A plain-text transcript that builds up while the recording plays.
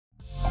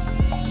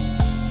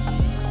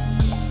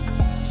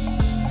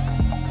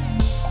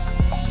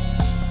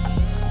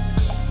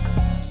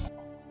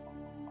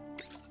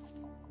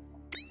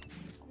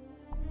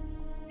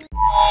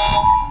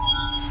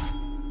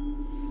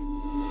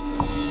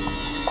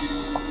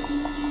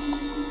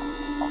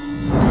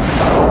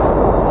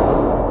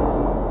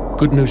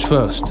Good news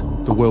first,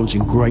 the world's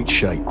in great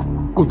shape.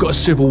 We've got a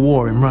civil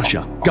war in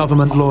Russia,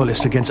 government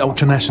loyalists against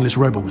ultranationalist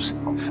rebels,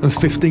 and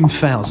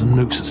 15,000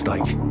 nukes at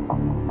stake.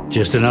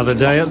 Just another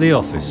day at the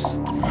office.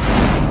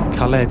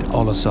 Khaled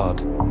al-Assad,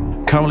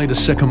 currently the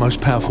second most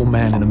powerful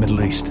man in the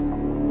Middle East.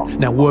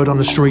 Now word on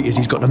the street is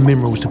he's got the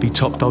minerals to be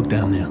top dog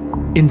down there.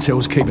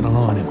 Intel's keeping an eye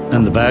on him.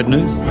 And the bad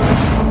news?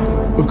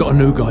 We've got a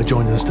new guy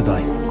joining us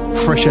today.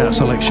 Fresh out of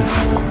selection.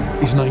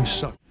 His name's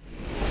So.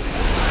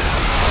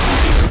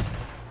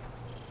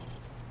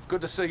 Good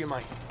to see you,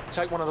 mate.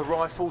 Take one of the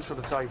rifles from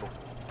the table.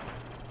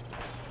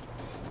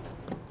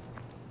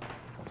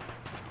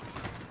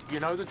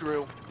 You know the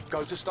drill.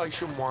 Go to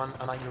Station 1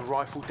 and aim your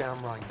rifle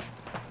downrange.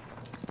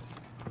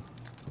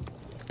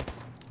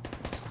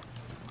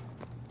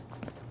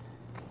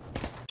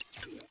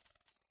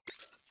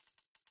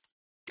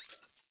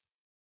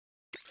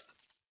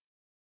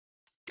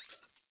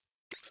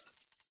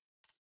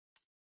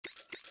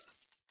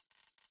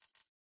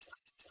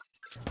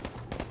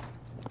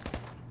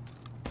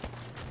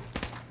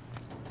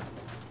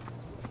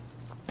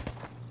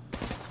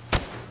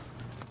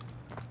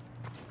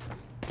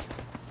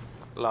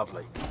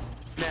 Lovely.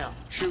 Now,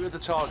 shoot at the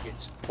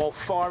targets while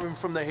firing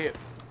from the hip.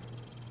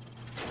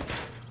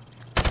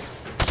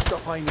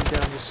 Stop aiming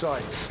down your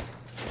sights.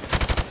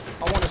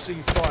 I want to see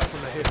you fire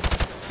from the hip.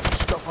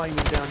 Stop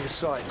aiming down your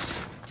sights.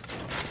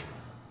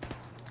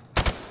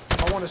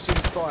 I want to see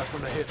you fire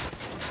from the hip.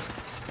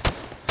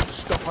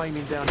 Stop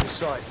aiming down your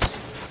sights.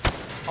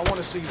 I want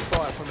to see you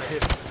fire from the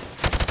hip.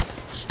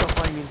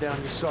 Stop aiming down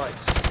your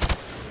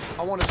sights.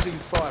 I want to see you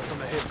fire from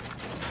the hip.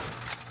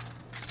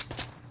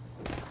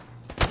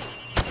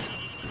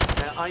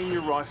 Now aim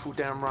your rifle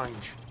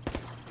downrange.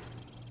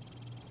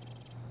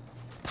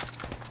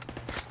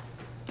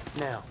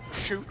 Now,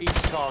 shoot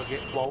each target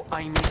while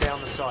aiming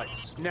down the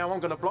sights. Now I'm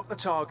going to block the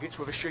targets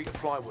with a sheet of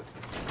plywood.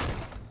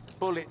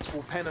 Bullets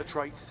will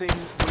penetrate thin,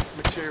 weak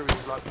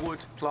materials like wood,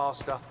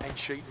 plaster and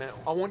sheet metal.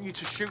 I want you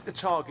to shoot the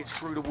targets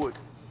through the wood.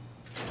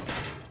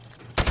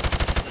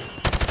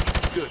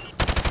 Good.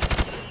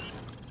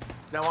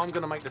 Now I'm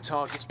going to make the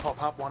targets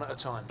pop up one at a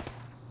time.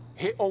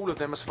 Hit all of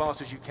them as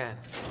fast as you can.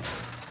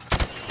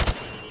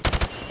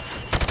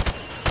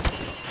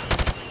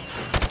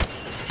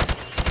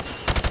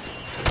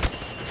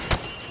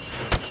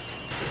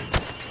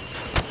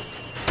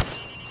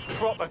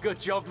 Proper good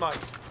job, mate.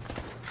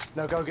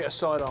 Now go get a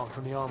sidearm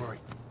from the armory.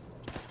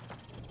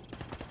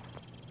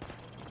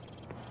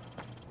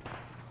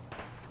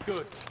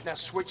 Good. Now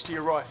switch to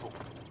your rifle.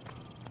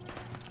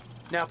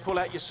 Now pull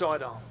out your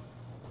sidearm.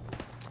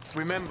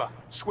 Remember,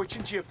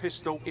 switching to your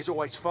pistol is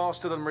always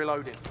faster than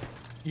reloading.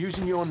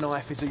 Using your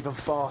knife is even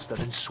faster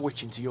than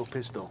switching to your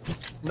pistol.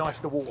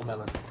 Knife the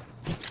watermelon.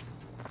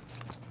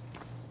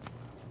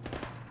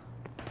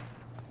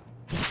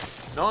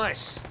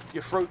 Nice.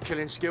 Your fruit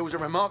killing skills are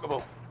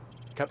remarkable.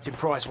 Captain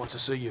Price wants to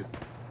see you.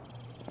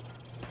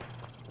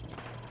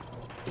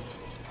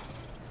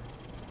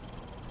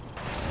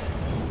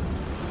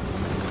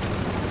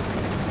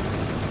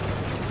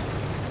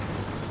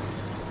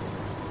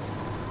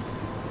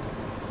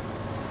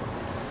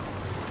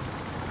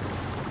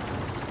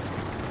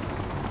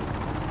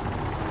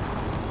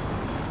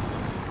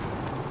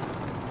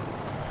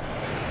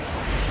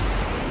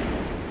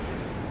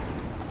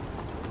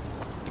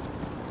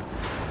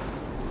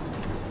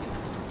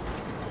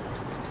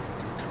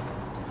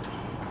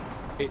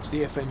 It's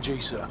the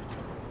FNG, sir.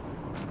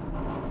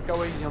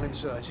 Go easy on him,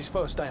 sir. It's his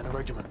first day in the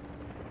regiment.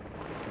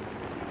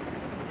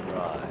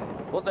 Right.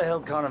 What the hell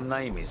kind of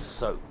name is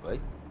Soap, eh?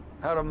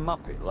 How'd a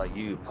muppet like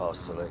you pass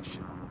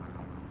selection?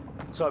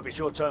 Soap, it's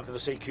your turn for the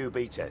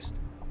CQB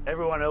test.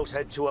 Everyone else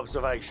head to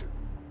observation.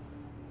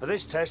 For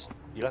this test,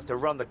 you'll have to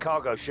run the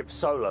cargo ship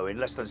solo in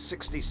less than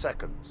 60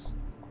 seconds.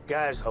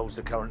 Gaz holds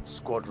the current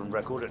squadron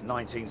record at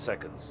 19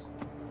 seconds.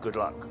 Good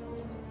luck.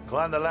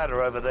 Climb the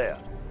ladder over there.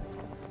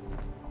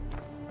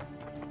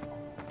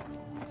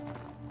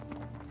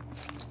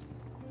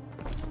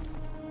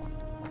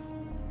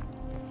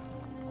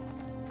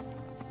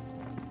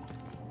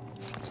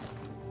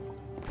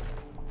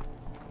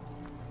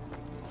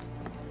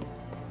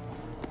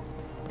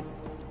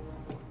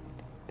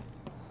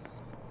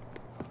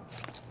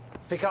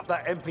 Pick up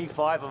that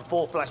MP5 and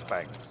 4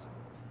 flashbangs.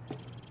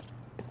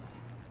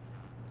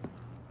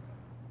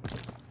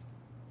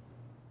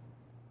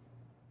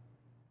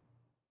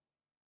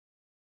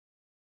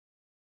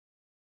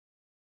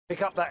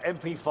 Pick up that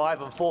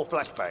MP5 and 4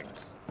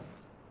 flashbangs.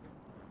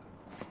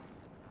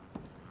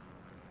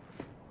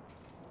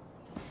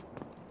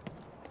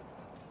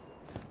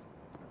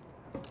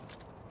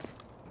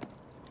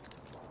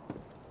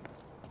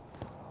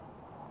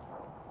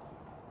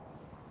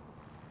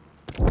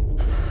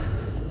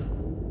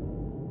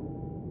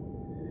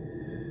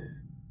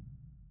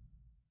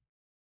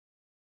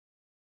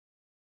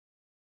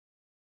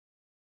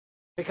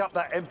 Pick up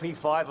that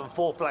MP5 and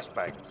 4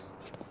 flashbangs.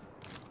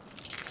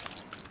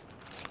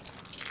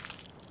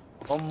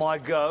 On my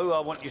go, I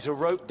want you to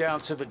rope down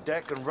to the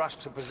deck and rush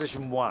to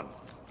position 1.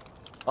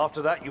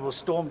 After that, you will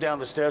storm down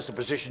the stairs to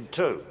position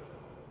 2.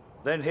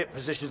 Then hit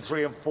position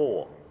 3 and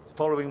 4.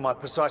 following my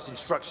precise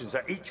instructions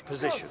at each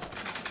position.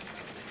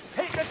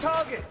 Hit the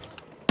targets!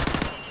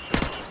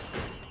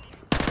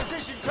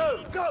 Position 2,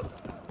 go!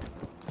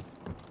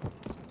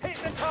 Hit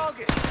the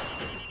target!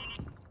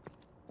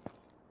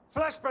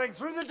 Flashbang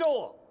through the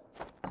door!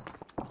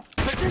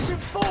 Position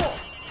 4,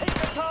 hit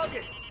the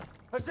targets!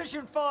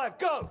 Position 5,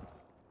 go!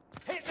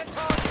 Hit the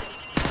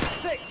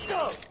targets! 6,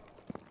 go!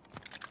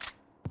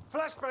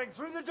 Flashbang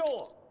through the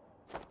door!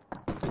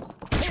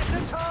 Hit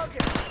the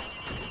target!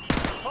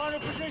 Final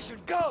position,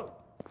 go!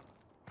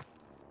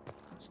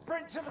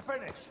 Sprint to the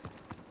finish!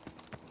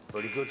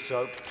 Pretty good,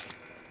 Soap,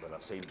 but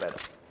I've seen better.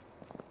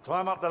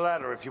 Climb up the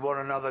ladder if you want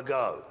another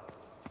go.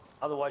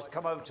 Otherwise,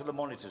 come over to the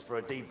monitors for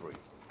a debrief.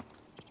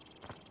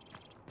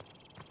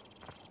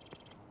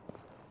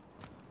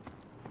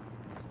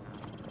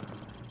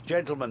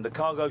 Gentlemen, the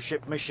cargo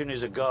ship mission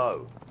is a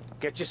go.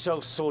 Get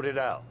yourselves sorted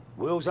out.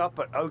 Wheels up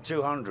at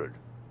 0200.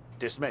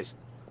 Dismissed.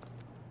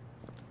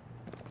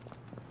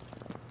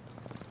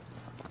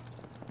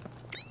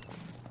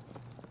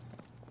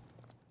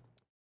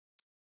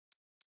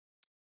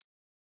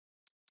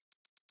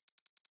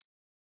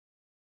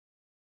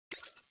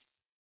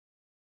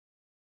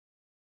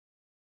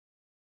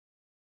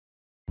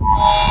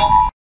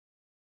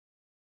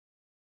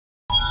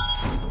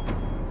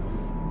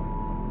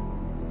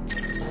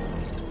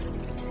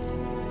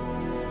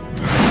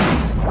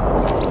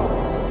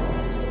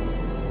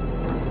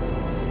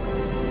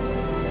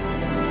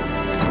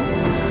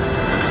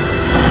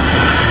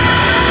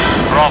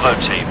 Bravo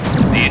team,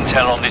 the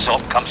intel on this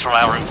op comes from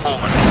our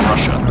informant in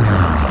Russia.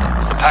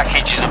 The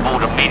package is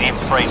aboard a medium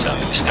freighter,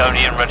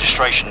 Estonian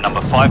registration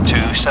number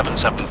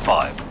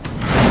 52775.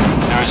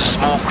 There is a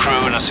small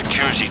crew and a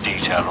security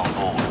detail on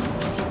board.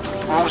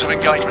 Rules of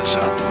engagement,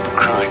 sir.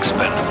 Crew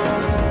expendable.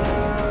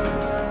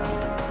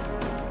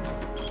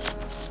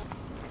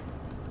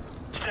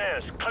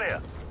 Stairs,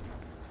 clear.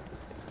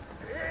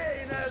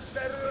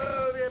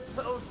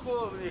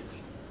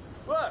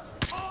 What?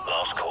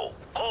 Last call.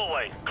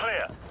 Hallway,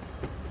 clear.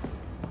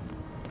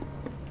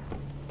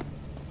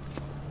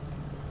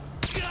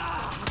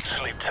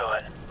 Sleep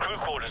tight. Crew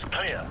quarters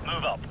clear.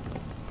 Move up.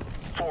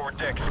 Forward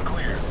deck is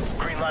clear.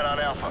 Green light on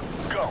Alpha.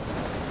 Go.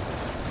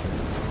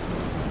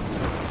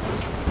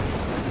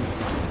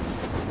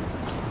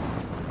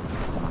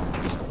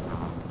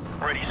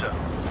 Ready, sir.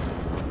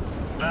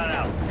 Van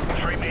out.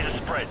 3 meters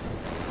spread.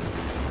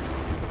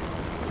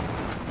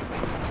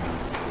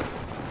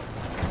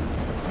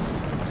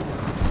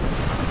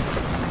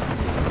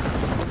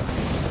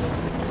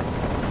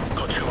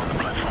 Got 2 on the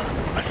platform.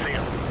 I see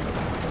 'em.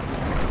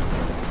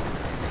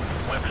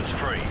 Weapons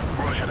free.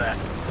 Roger that.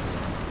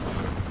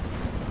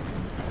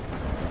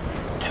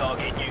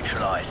 Target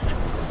neutralized.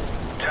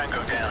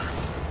 Tango down.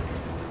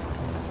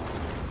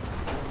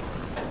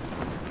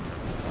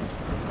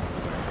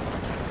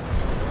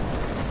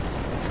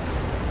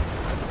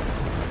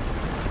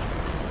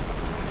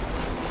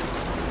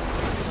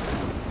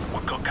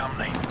 We've got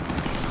company.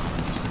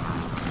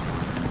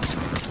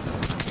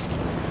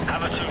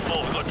 Hammer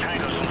 2-4, we've got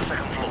tangos on the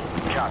 2nd floor.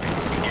 Copy.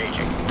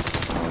 Engaging.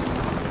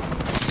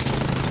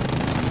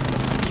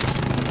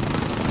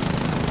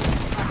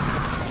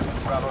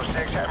 Bravo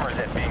 6, Hammer is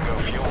at bingo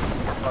fuel.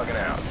 We're bugging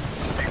out.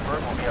 Big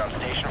Bird will be on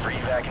station for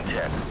evac in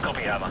 10.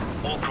 Copy, Hammer.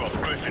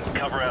 Wallcroft, Griffin,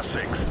 cover our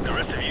 6. The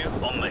rest of you,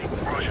 on me.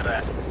 Roger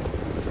that.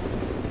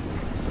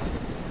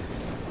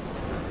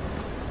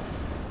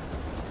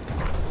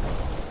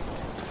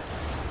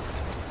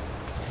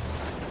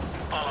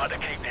 I like to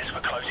keep this for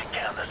close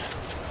encounters.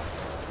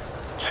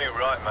 Too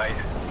right, mate.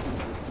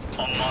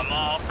 On my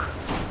mark,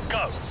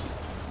 go.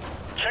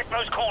 Check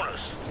those corners.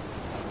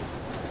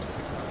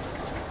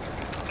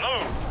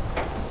 Move.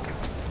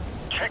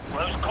 Check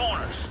those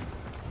corners.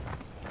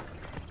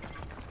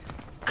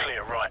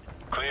 Clear right,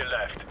 clear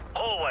left.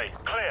 Hallway,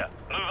 clear.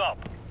 Move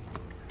up.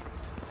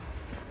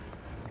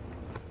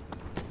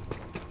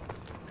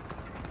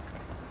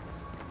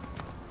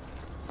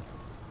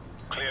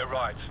 Clear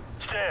right.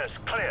 Stairs,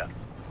 clear.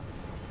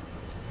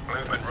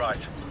 Movement right.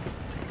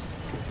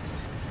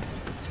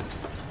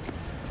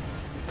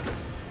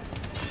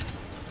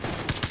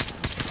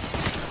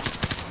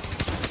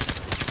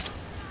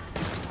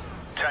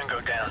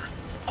 Tango down.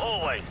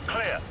 Hallway,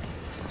 clear.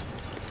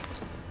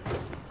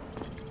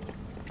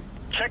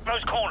 Check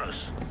those corners.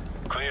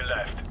 Clear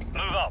left.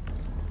 Move up.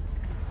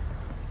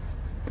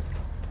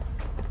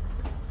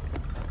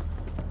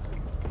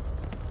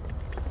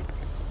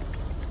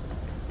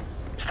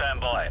 Stand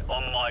by.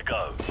 On my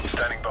go.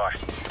 Standing by.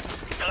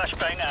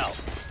 Flashbang out.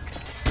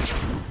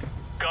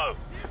 Go.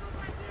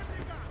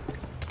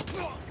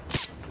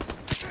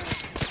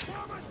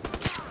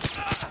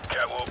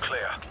 Catwalk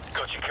clear.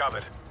 Got you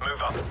covered.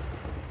 Move up.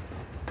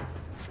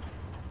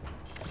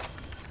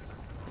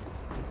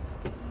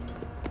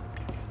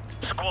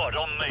 Squad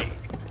on me.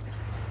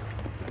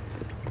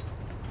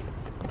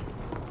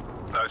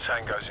 No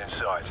tangos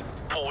inside.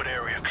 Forward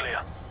area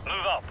clear.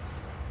 Move up.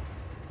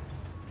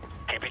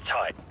 Keep it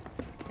tight.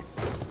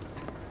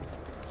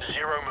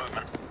 0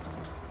 movement.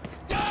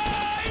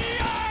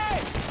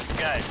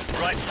 Guys,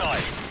 right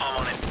side. I'm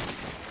on it.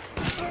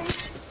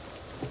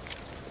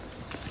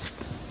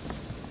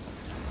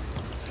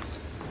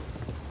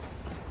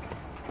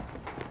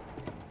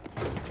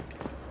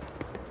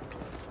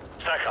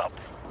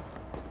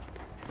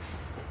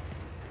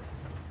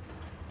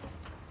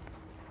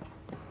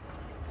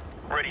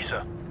 Ready,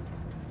 sir.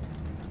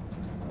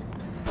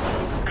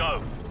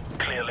 Go.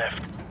 Clear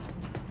left.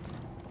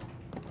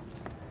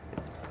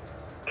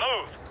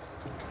 Move!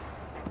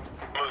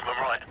 Movement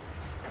right.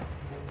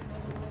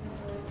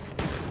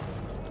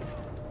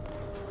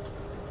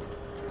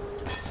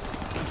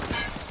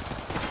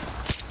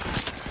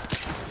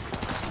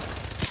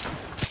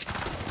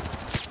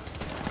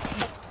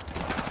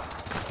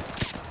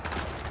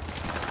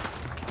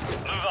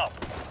 Move up.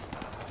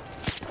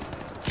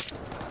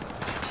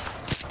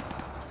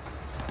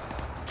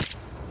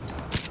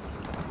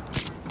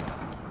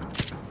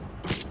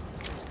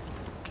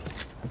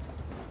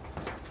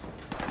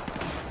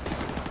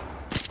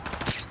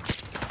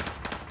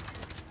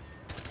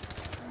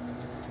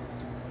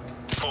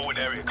 Forward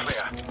area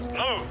clear.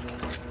 Move!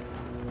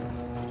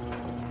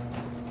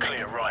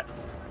 Clear right.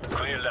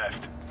 Clear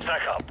left.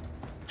 Stack up.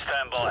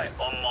 Stand by.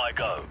 On my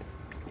go.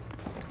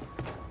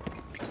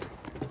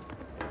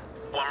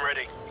 One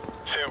ready.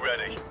 Two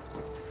ready.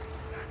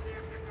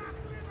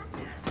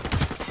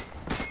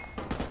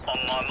 On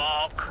my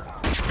mark.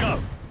 Go!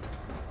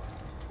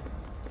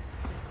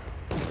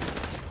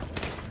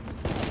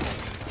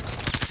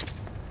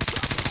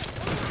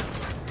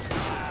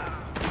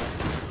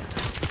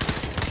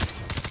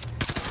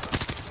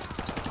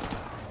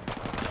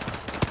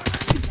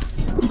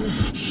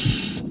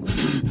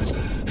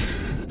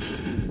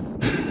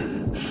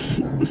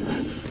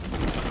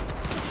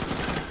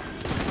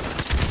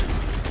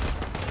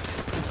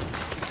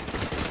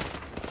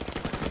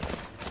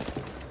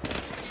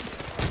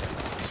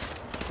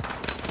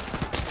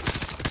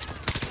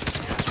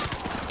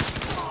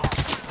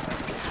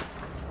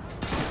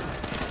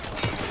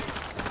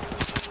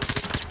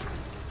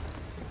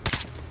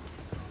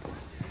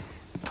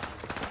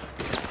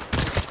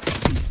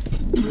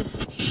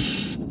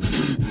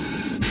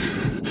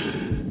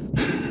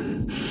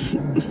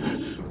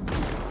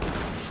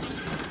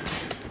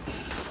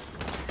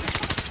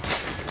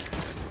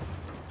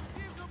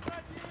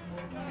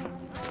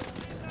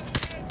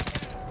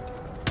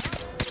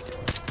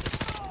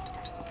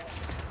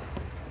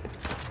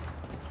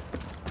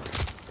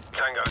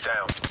 Tango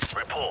down.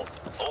 Report.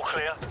 All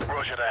clear?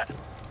 Roger that.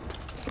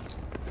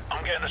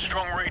 I'm getting a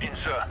strong reading,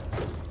 sir.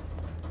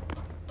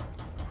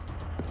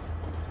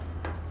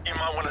 You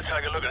might want to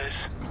take a look at this.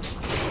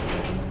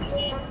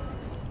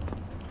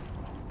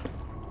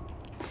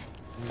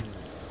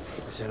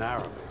 It's in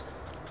Arabic.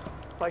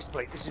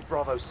 Baseplate, this is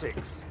Bravo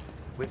 6.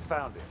 We've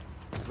found it.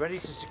 Ready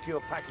to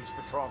secure package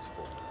for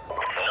transport. No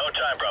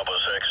time, Bravo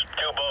 6.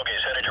 Two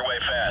bogies headed your way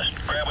fast.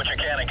 Grab what you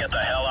can and get the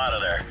hell out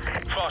of there.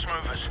 Fast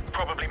movers.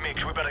 Probably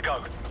mixed. We better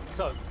go.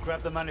 So,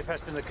 grab the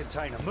manifest in the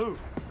container. Move!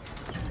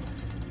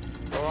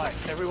 All right,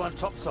 everyone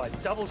topside.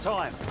 Double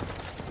time.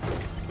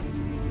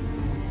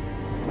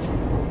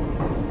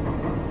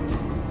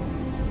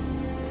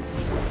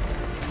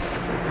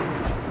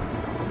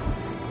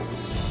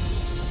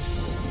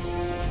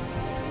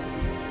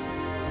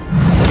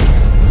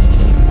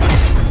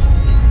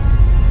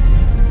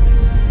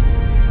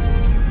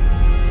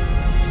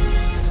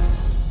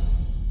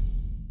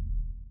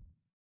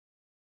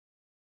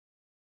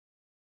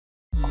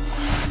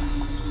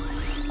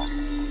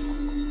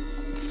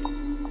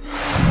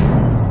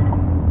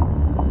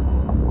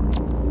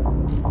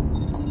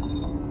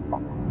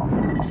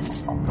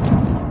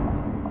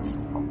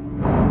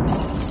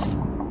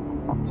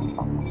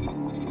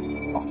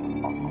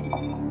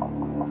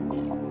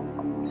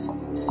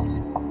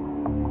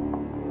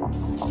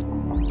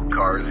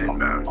 Cars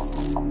inbound.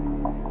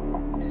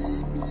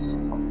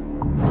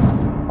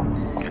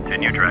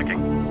 Continue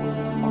tracking.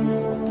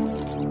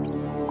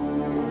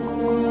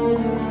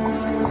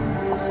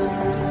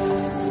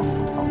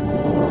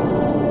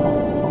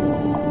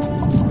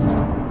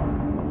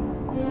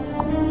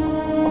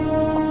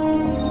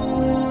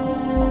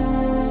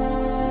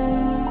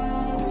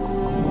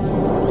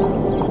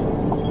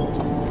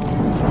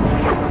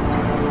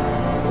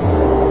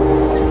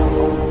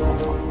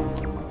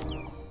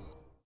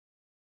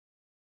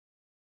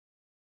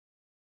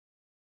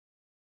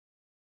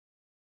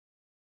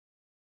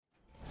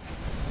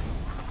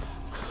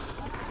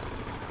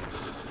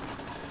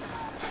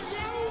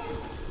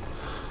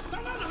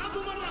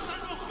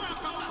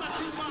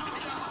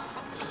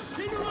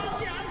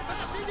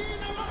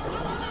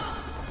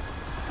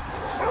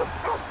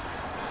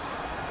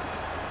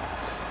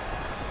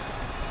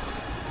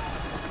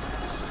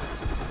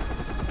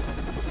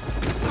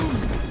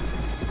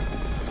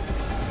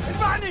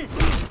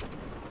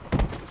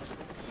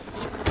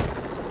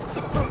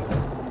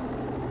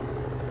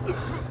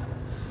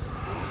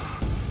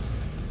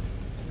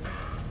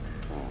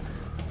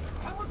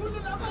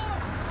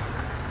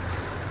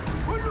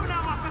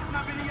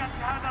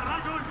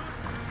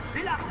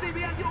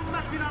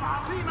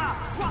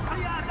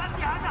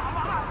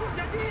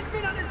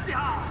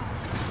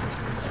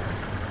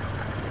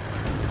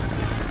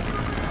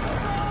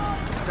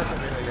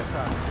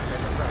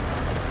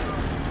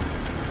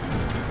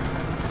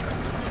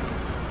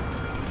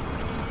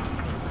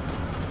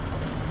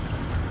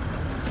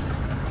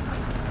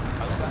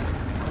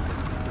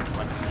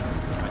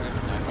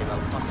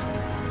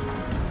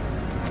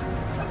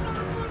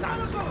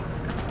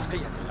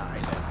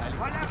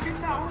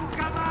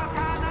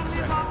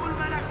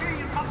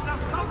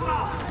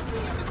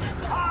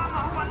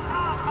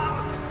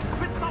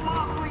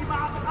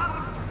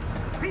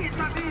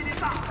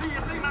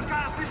 لتحقيق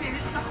مكاسبه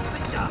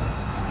الشخصية.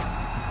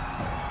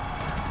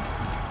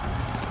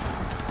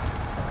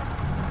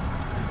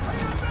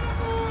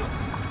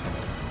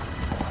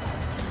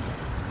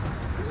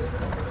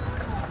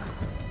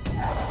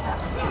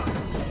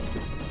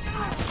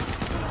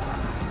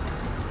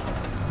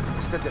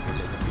 استدعوا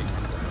الذين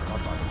عندهم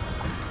قطع.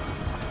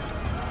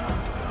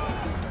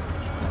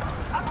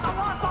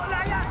 التواطؤ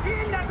لا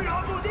يأتي إلا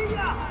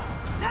بالعبودية.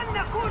 لن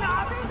نكون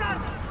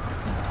عبيدا.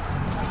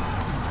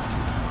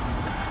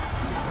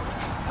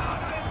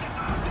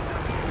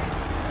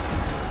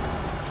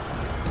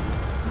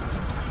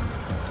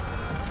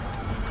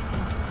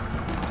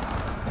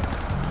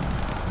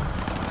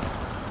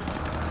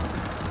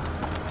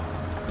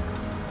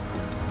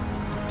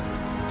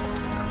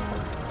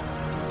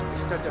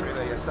 استدعوا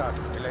إلى اليسار،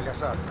 إلى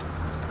اليسار.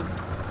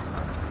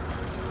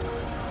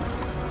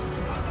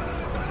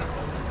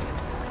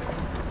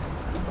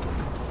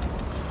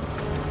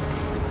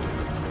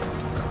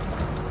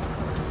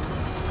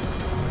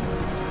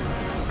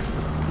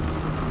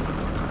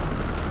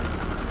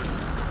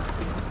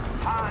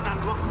 حان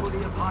الوقت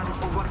لإظهار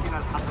قوتنا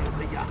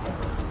الحقيقية.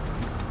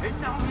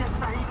 إنهم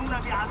يستهينون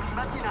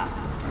بعزيمتنا.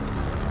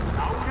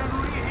 دعونا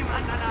نريهم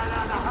أننا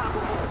لا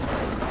نهابهم.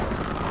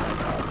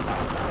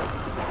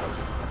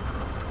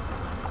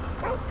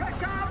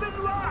 كشعب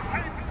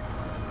واحد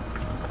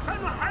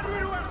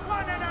سنحرر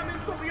إخواننا من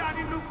طغيان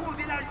النفوذ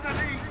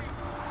الأجنبي.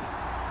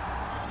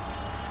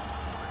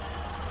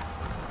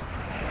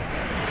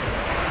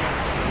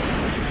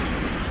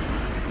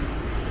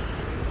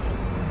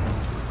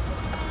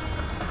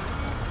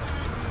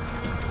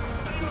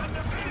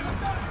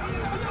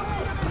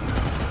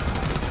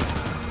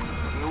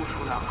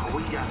 جيوشنا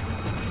قوية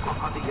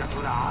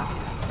وقضيتنا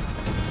عادلة.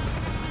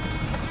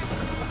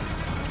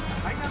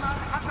 بينما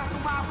أتحدث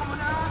معكم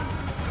الآن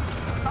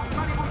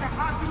تقترب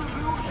تحاسن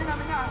جيوشنا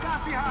من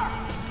أهدافها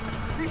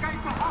لكي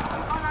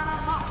تحقق لنا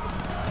النصر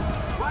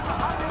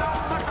وتحرر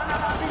أمتنا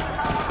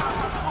العزيزة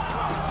مرة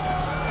أخرى.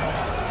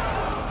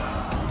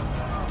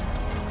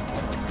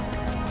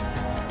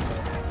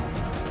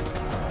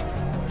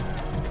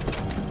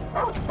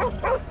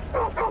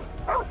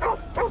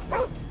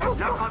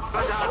 لقد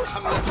بدأت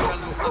حملتنا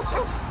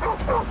المقدسة.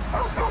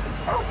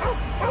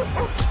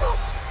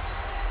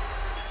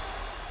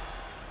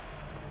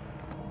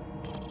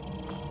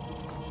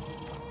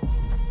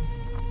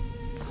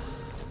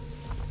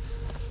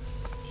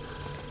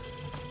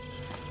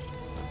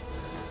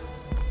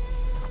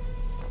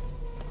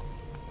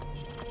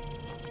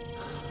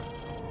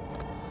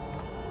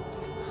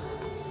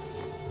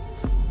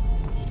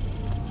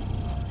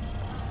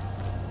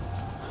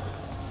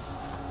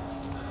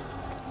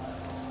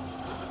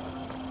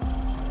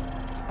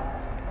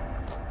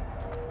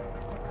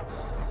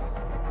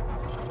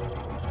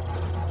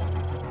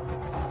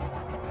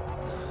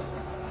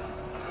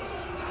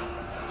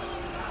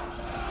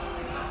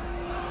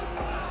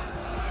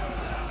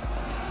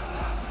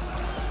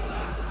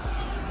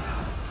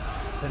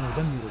 سندمر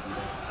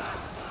بلادنا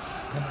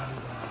كما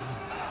يدمرون.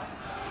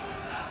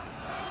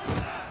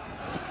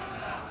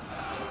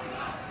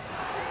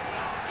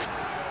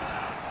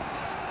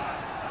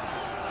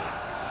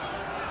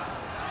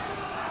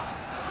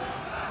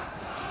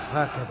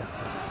 هكذا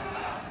ابتدأت.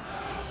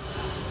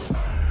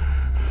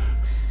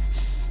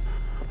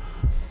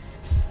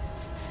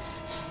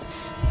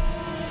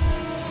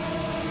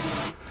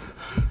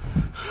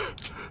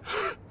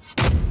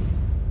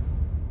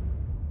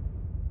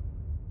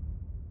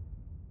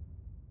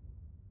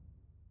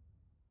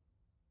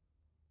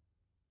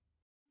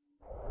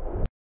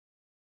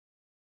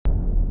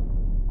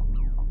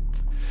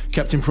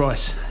 Captain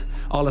Price,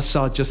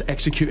 Al-Assad just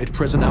executed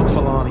President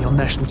Al-Falani on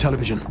national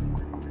television.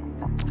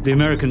 The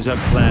Americans have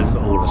plans for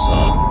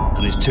Al-Assad,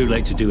 and it's too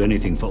late to do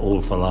anything for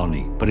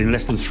Al-Falani. But in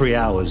less than 3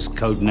 hours,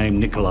 codename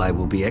Nikolai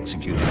will be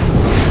executed.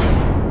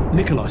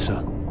 Nikolai,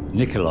 sir?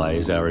 Nikolai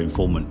is our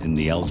informant in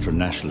the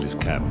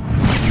Ultranationalist camp.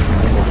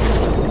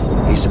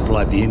 He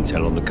supplied the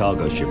intel on the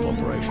cargo ship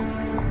operation.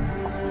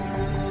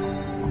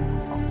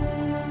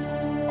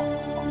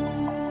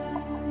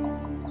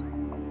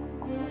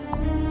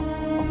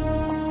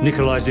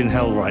 Nikolai's in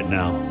hell right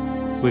now.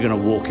 We're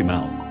gonna walk him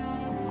out.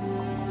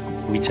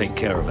 We take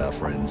care of our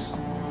friends.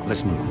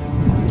 Let's move.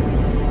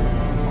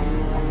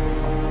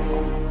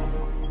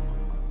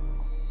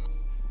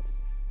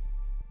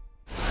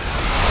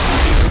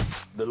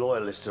 The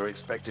Loyalists are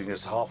expecting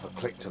us half a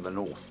click to the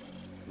north.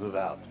 Move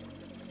out.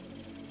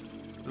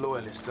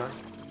 Loyalists, eh?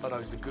 Are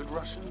those the good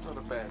Russians or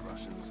the bad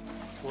Russians?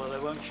 Well, they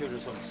won't shoot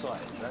us on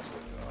sight, if that's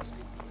what you're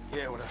asking.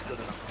 Yeah, well, that's good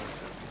enough for me,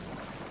 sir.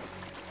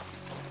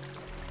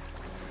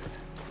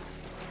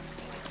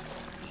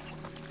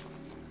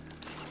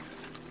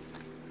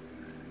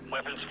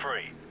 Weapons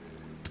free.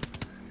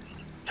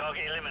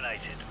 Target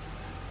eliminated.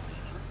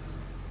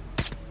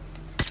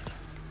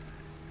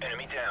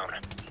 Enemy down.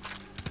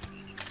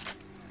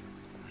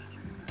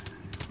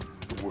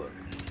 Good work.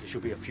 There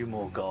should be a few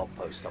more guard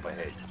posts up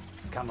ahead.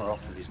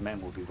 Kamarov and his men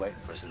will be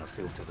waiting for us in a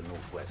field to the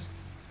northwest.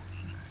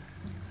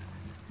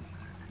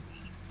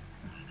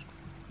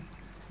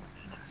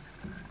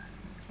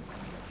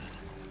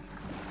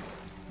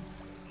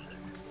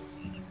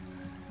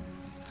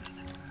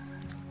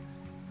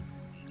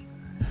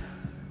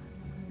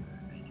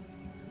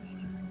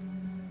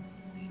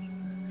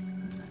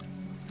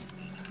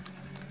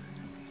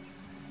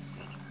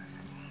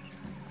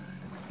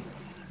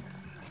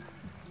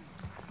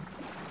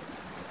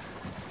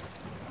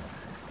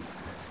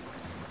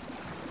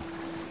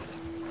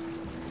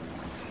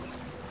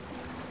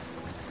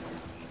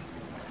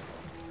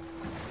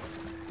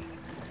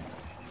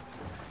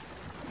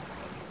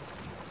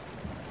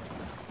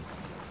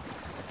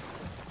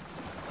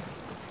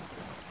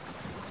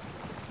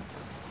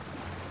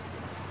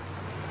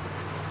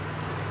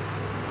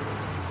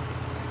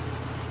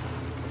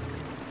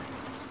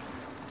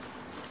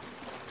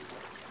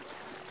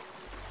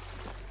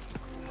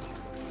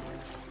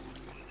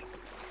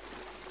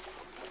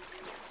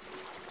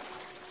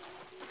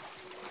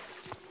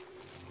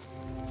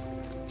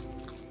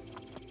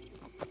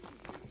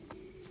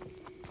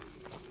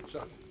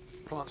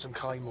 Plant some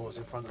claymores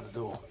in front of the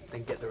door,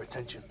 then get their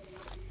attention.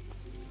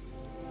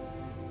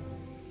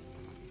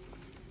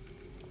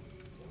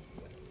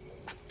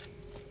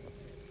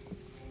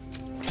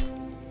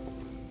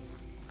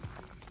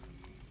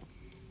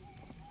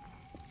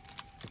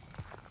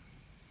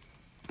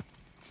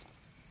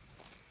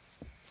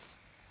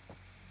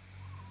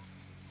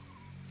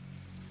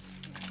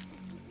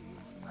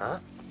 Huh?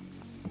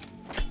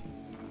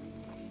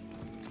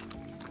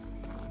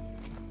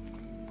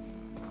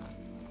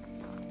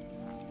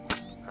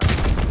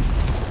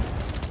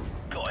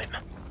 Got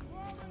him.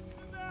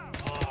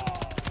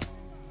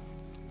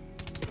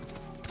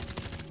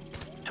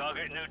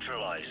 Target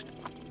neutralized.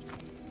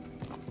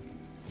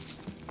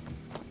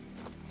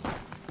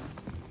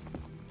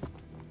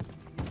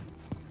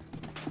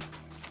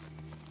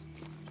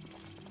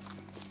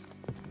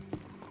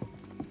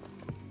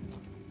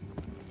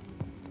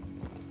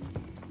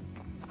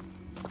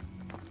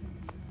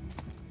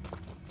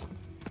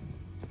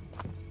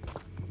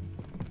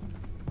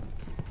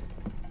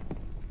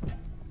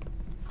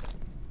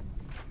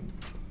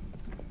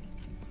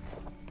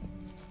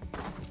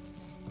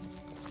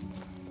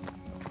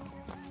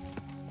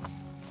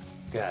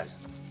 Gaz,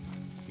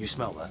 you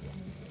smell that?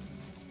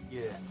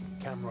 Yeah,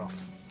 camera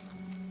off.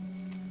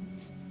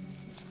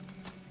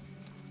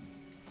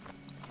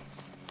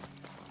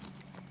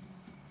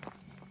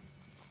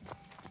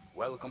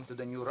 Welcome to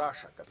the new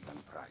Russia, Captain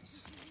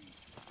Price.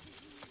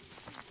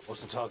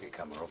 What's the target,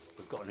 Kamarov?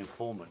 We've got an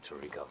informant to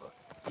recover.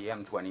 The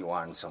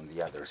M21's on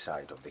the other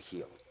side of the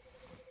hill.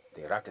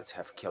 The rockets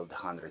have killed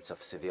hundreds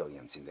of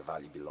civilians in the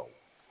valley below.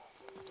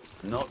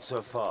 Not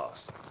so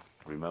fast.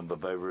 Remember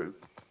Beirut?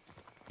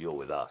 You're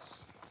with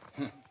us.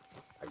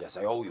 I guess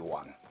I owe you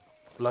one.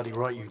 Bloody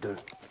right you do.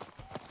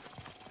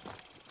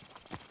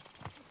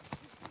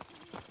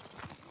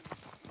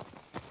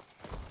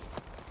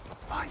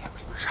 Ваня,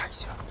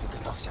 приближайся.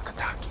 Приготовься к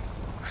атаке.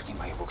 Жди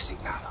моего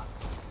сигнала.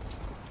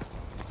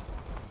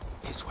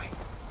 This way.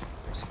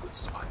 There's a good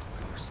spot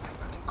where your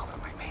sniper can cover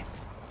my men.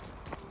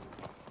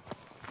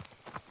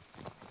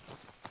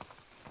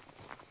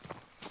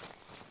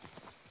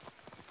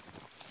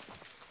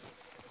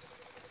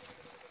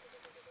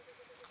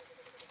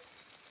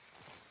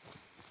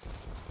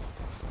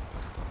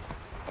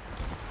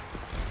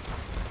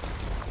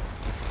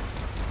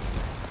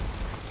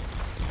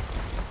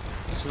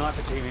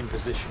 Sniper team in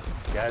position.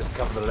 Gaz,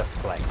 cover the left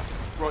flank.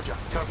 Roger,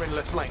 covering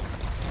left flank.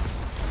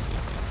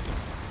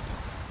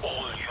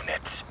 All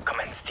units,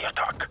 commence the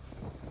attack.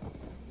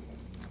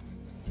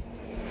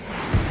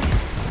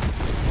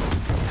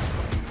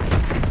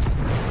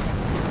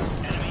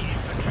 Enemy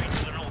infantry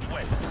to the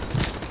northwest.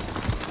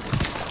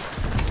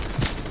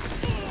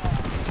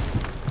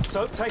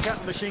 So, take out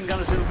the machine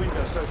gunners in the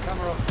window so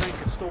Kamarov's men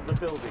can storm the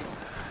building.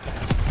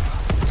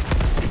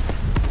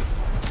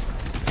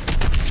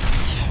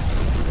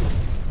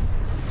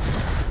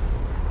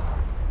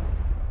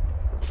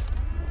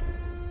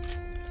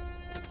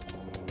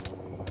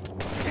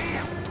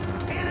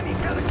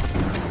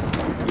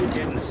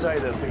 Say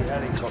there'll be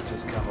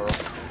helicopters,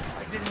 Kamarov.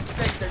 I didn't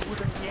say there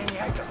wouldn't be any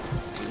either.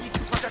 We need to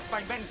protect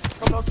my men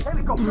from those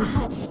helicopters.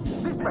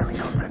 This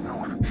helicopter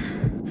north.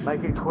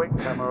 Make it quick,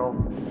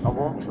 Kamarov. I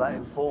want that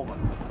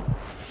informant.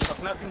 You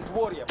have nothing to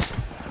worry about.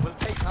 We'll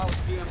take out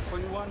the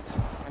M21s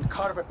and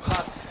carve a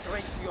path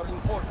straight to your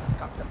informant,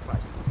 Captain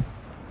Price.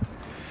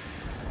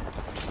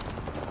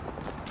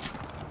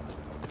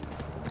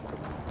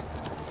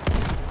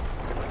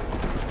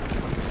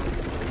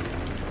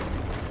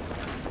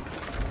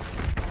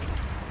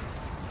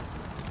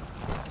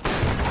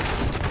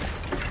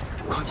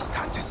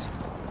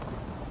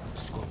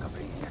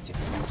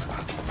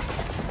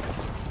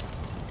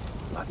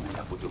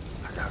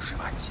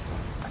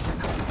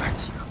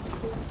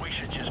 We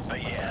should just bail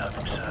you out,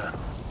 sir.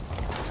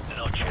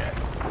 Not yet.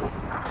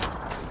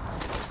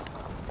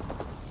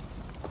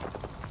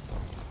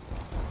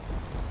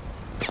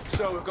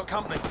 So, we've got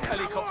company.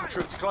 Helicopter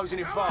troops closing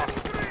in fast.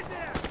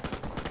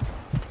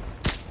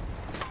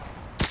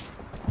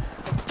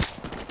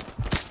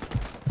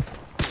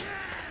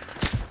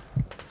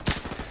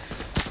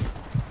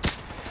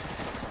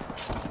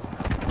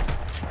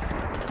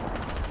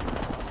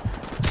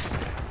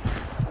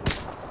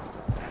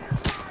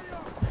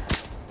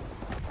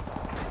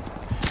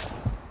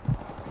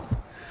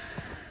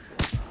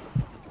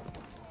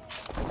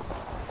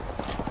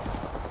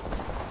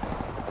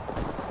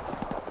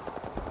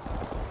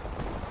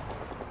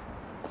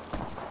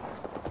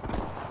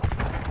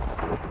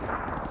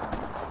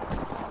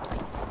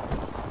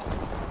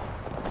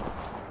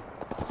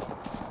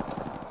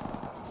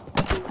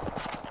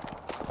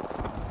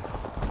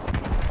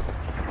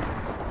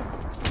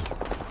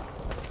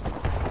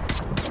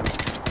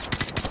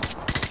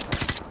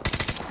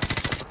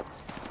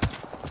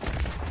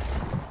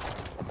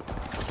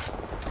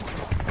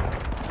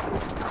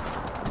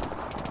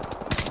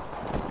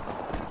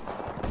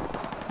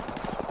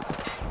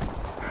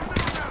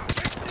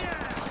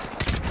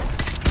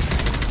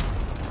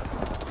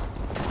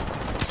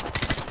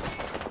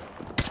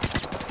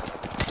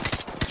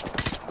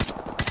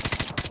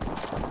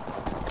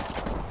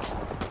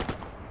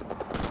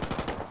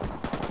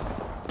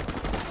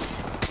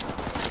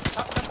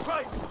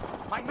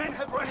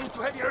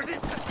 into heavy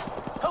resistance.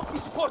 Help me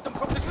support them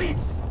from the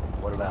cliffs.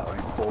 What about our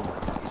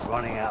informant? He's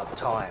running out of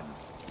time.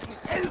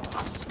 Help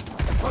us!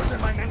 The further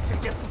my men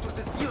can get into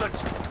this village,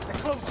 the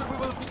closer we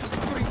will be to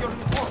securing your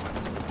informant.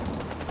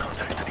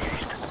 Contact to the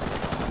east.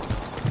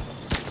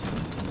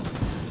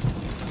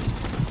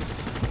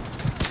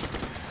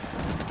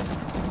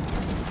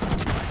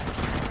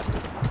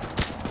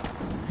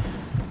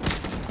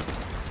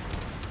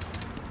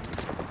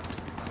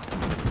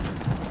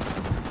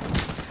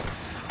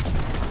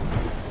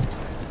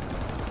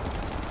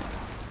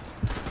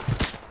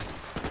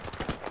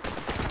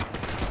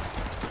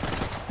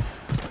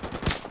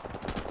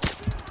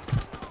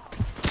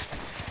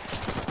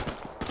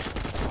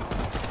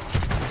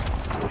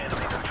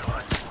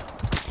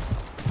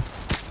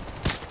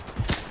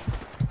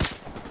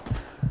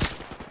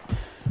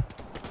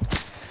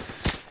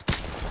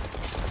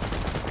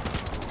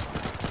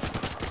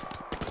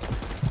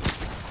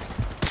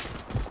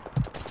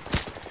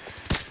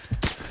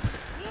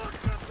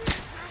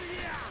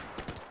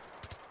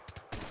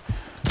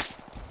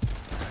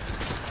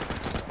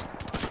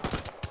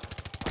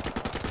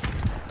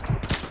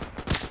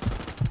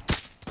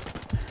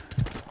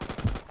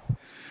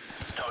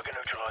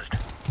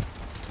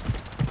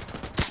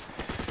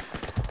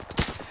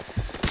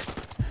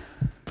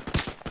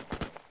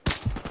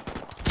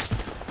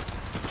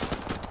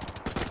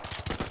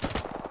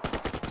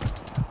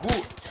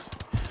 Good.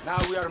 Now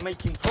we are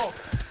making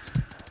progress.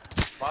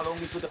 Follow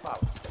me to the power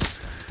station.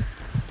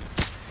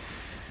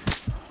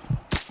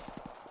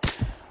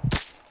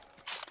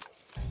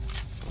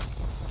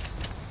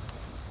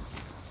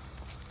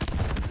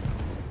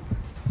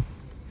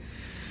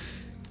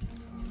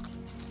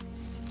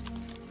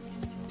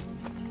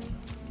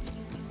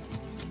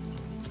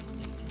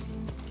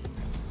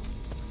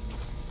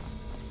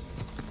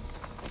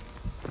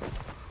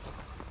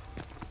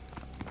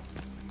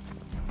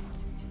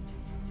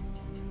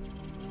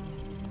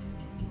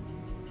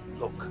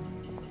 Look,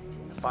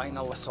 the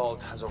final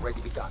assault has already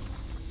begun.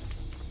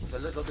 With a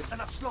little bit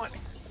enough sniping.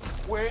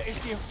 Where is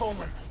the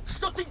informant?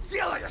 Что ты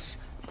делаешь?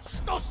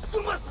 Что с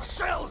ума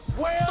сошел?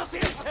 Where Что ты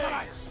is he?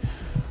 делаешь?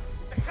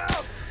 The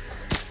house!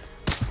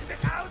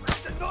 The house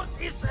at the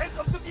northeast end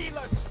of the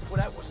village! Well,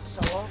 that wasn't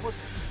so hard, was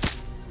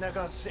it? Now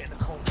go and sit in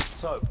the corner.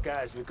 So,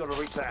 guys, we've got to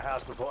reach that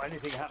house before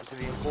anything happens to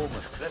the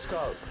informant. Let's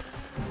go.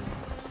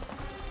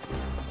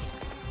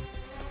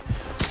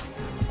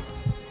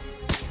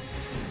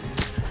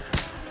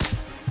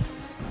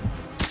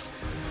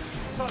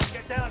 Son,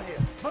 get down here.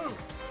 Move!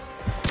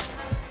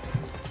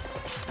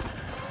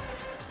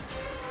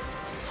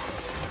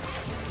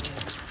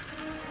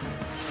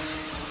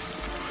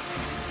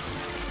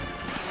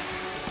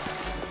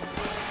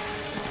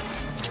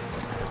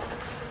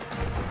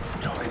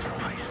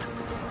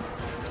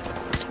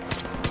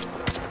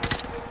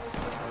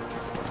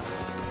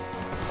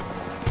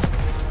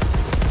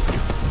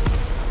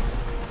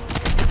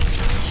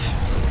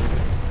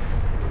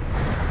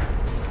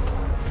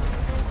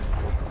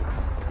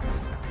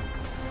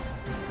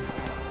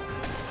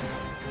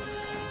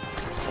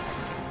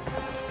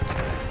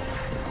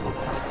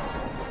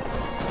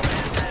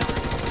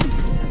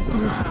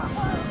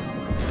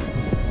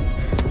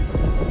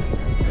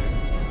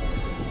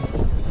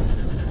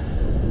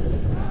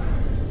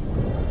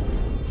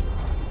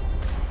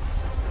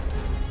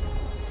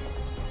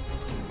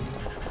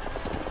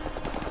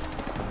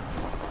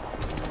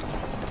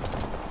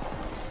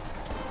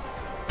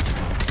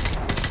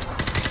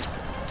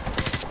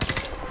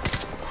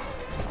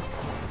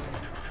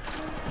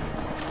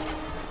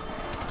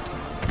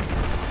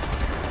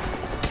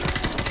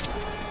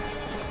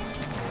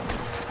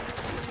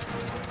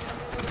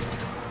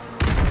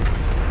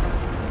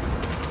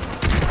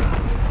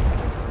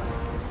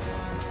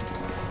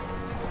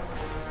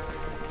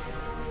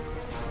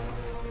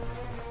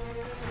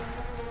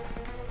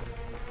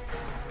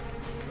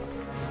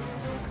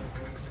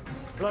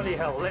 Bloody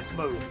hell, let's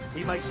move.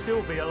 He may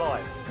still be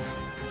alive.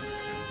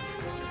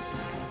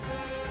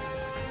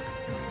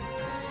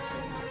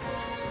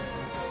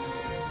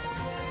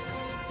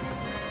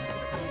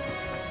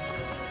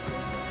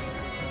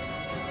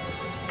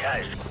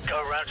 Guys,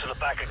 go around to the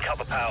back and cut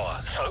the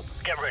power. So,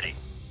 get ready.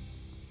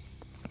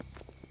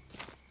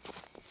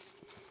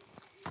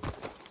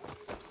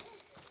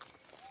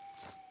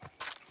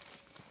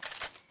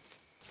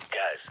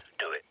 Guys,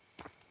 do it.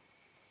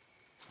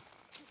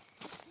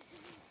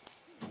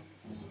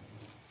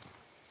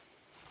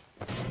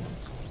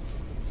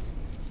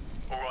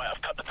 All right,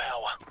 I've cut the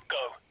power.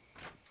 Go.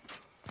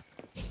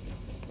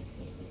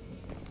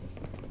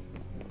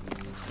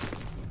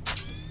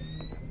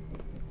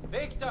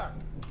 Victor!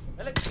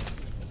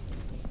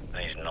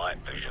 These night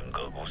vision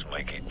goggles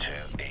make it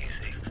too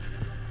easy.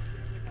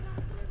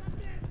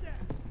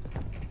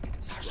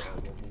 Sasha!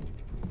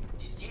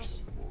 Ты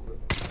здесь?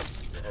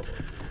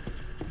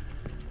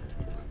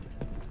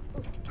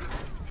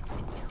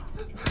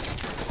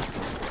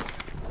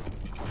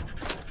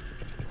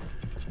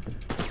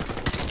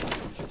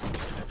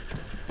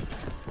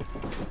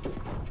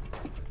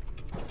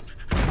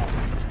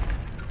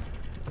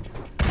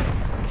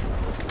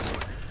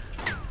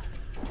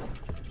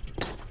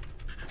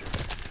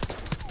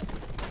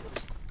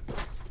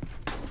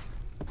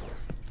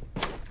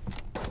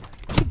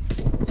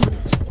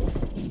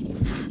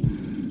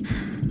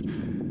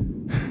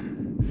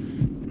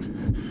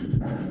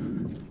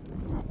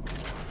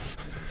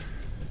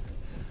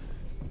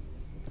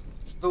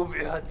 Что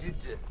вы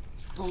хотите?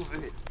 Что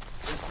вы?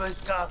 Из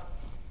войска?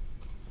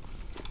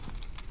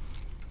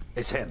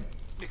 It's him.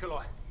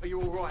 Nikolai, are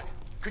you all right?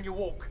 Can you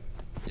walk?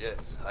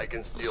 Yes, I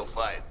can still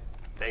fight.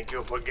 Thank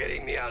you for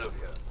getting me out of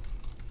here.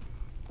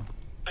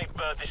 Big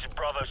Bird, this is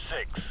Bravo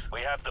 6.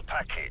 We have the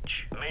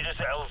package. Meet us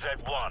at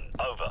LZ1.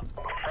 Over.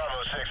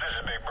 Bravo 6, this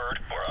is Big Bird.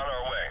 We're on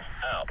our way.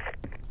 Out.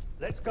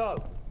 Let's go.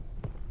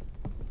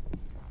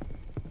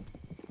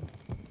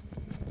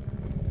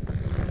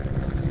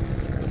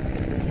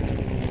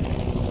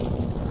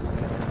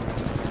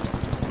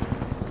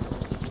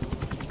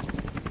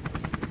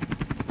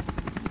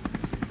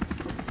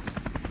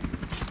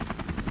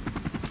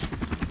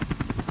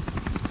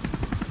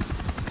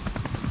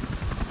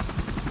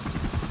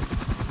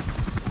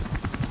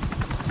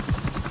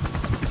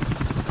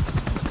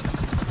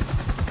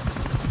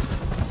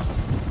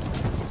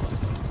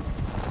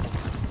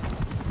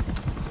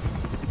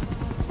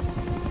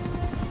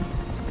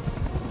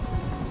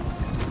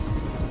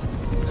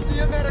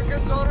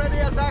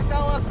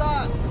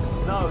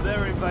 No,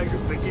 their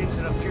invasion begins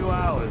in a few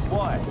hours.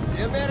 Why?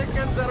 The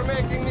Americans are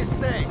making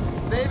mistake.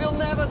 They will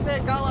never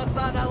take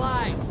Al-Assad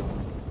alive.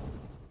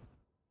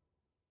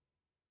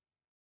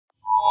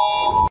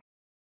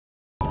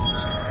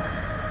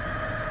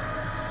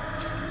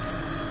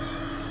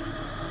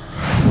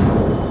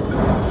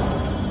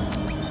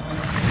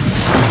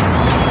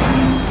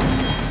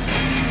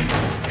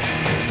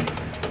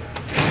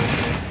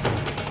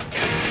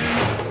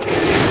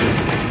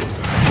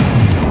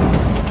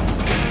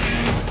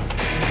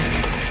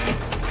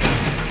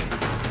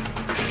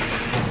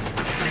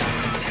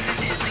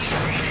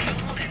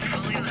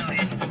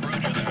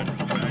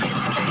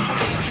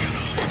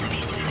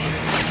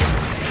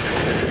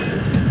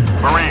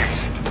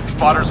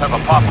 Spotters have a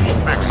possible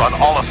fix on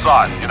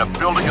Al-Assad in a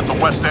building at the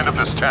west end of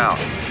this town.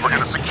 We're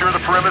gonna secure the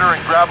perimeter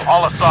and grab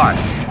Al-Assad.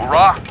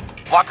 Hurrah!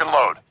 Lock and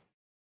load.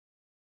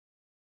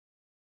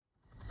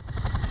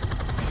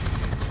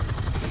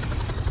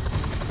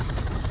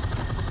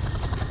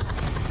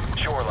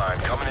 Shoreline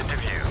coming into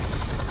view.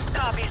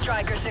 Copy,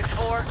 Striker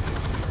 6-4.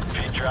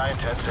 Feet dry in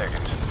 10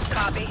 seconds.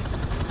 Copy.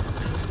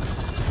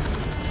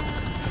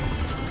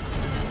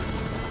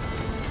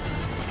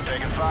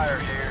 Taking fire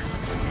here.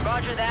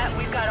 Roger that.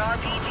 We've got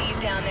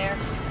RPGs down there.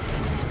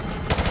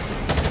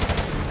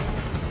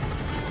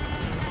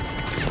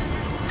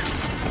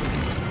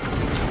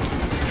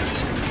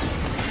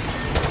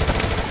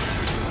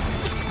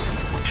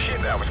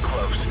 Shit, that was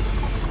close.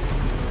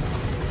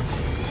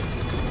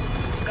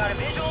 Got a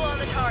visual on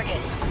the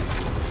target.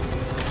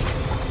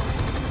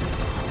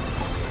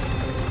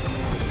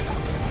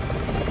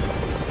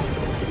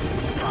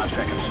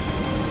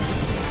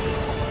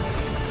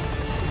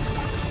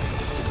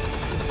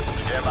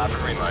 Stand by for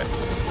green light.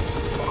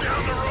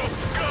 Down the rope.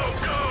 Go,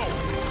 go!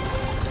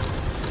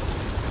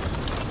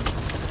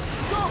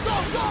 Go, go,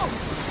 go!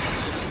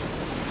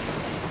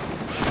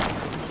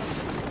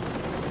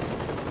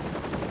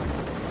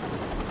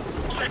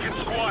 Second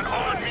squad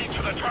on me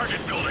to the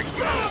target building.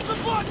 Set up the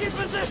blocking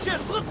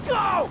positions! Let's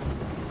go!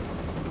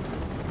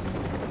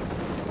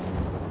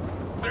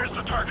 There's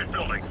the target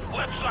building.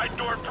 Left side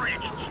door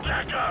breached.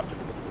 Stack up.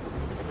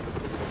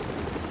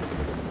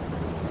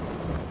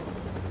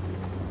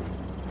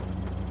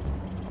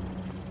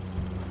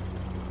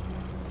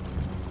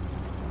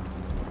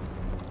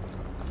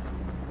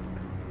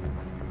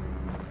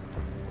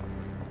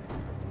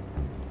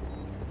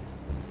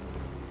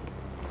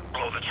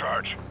 Blow the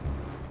charge.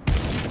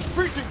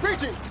 Breaching,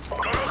 breaching! Go,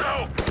 go,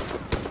 go!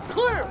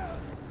 Clear!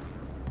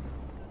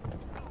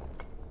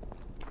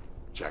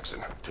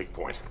 Jackson, take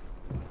point.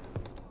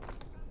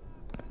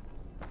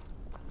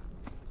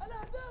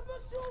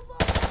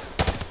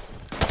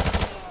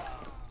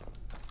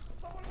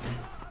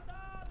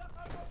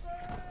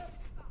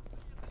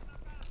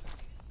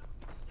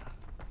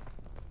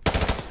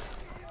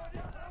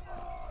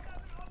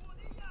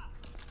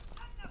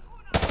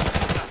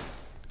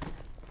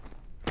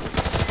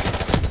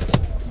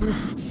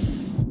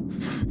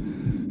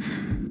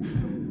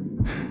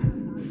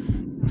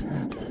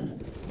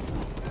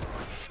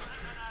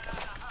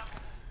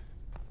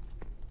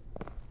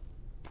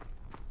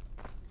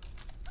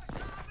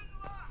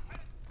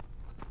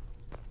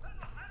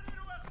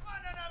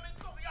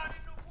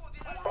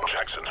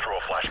 Jackson, throw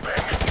a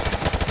flashbang.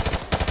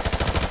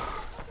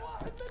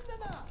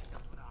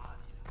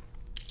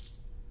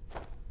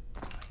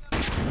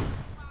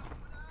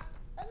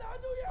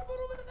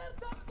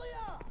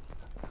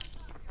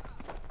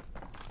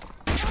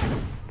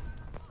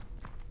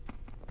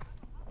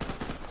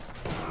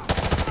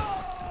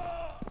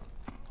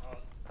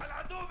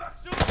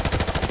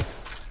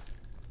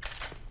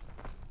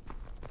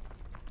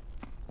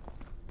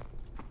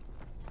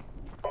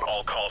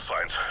 All call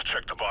signs.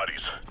 Check the bodies.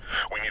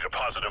 We need a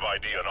positive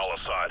ID on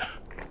Al-Assad.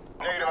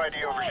 Negative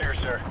ID over here,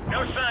 sir.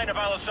 No sign of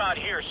Al-Assad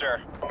here,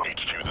 sir.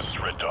 HQ, this is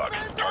Red Dog.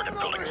 Target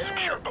building is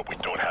secure, but we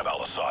don't have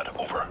Al-Assad.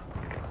 Over.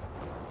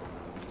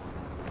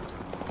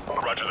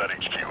 Roger that,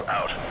 HQ.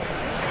 Out.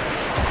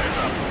 Heads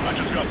up. I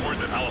just got word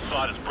that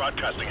Al-Assad is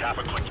broadcasting half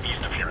a click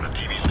east of here at a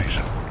TV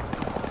station.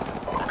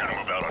 We're gonna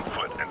move out on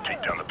foot. that and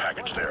take down the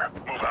package there.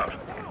 Move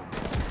out.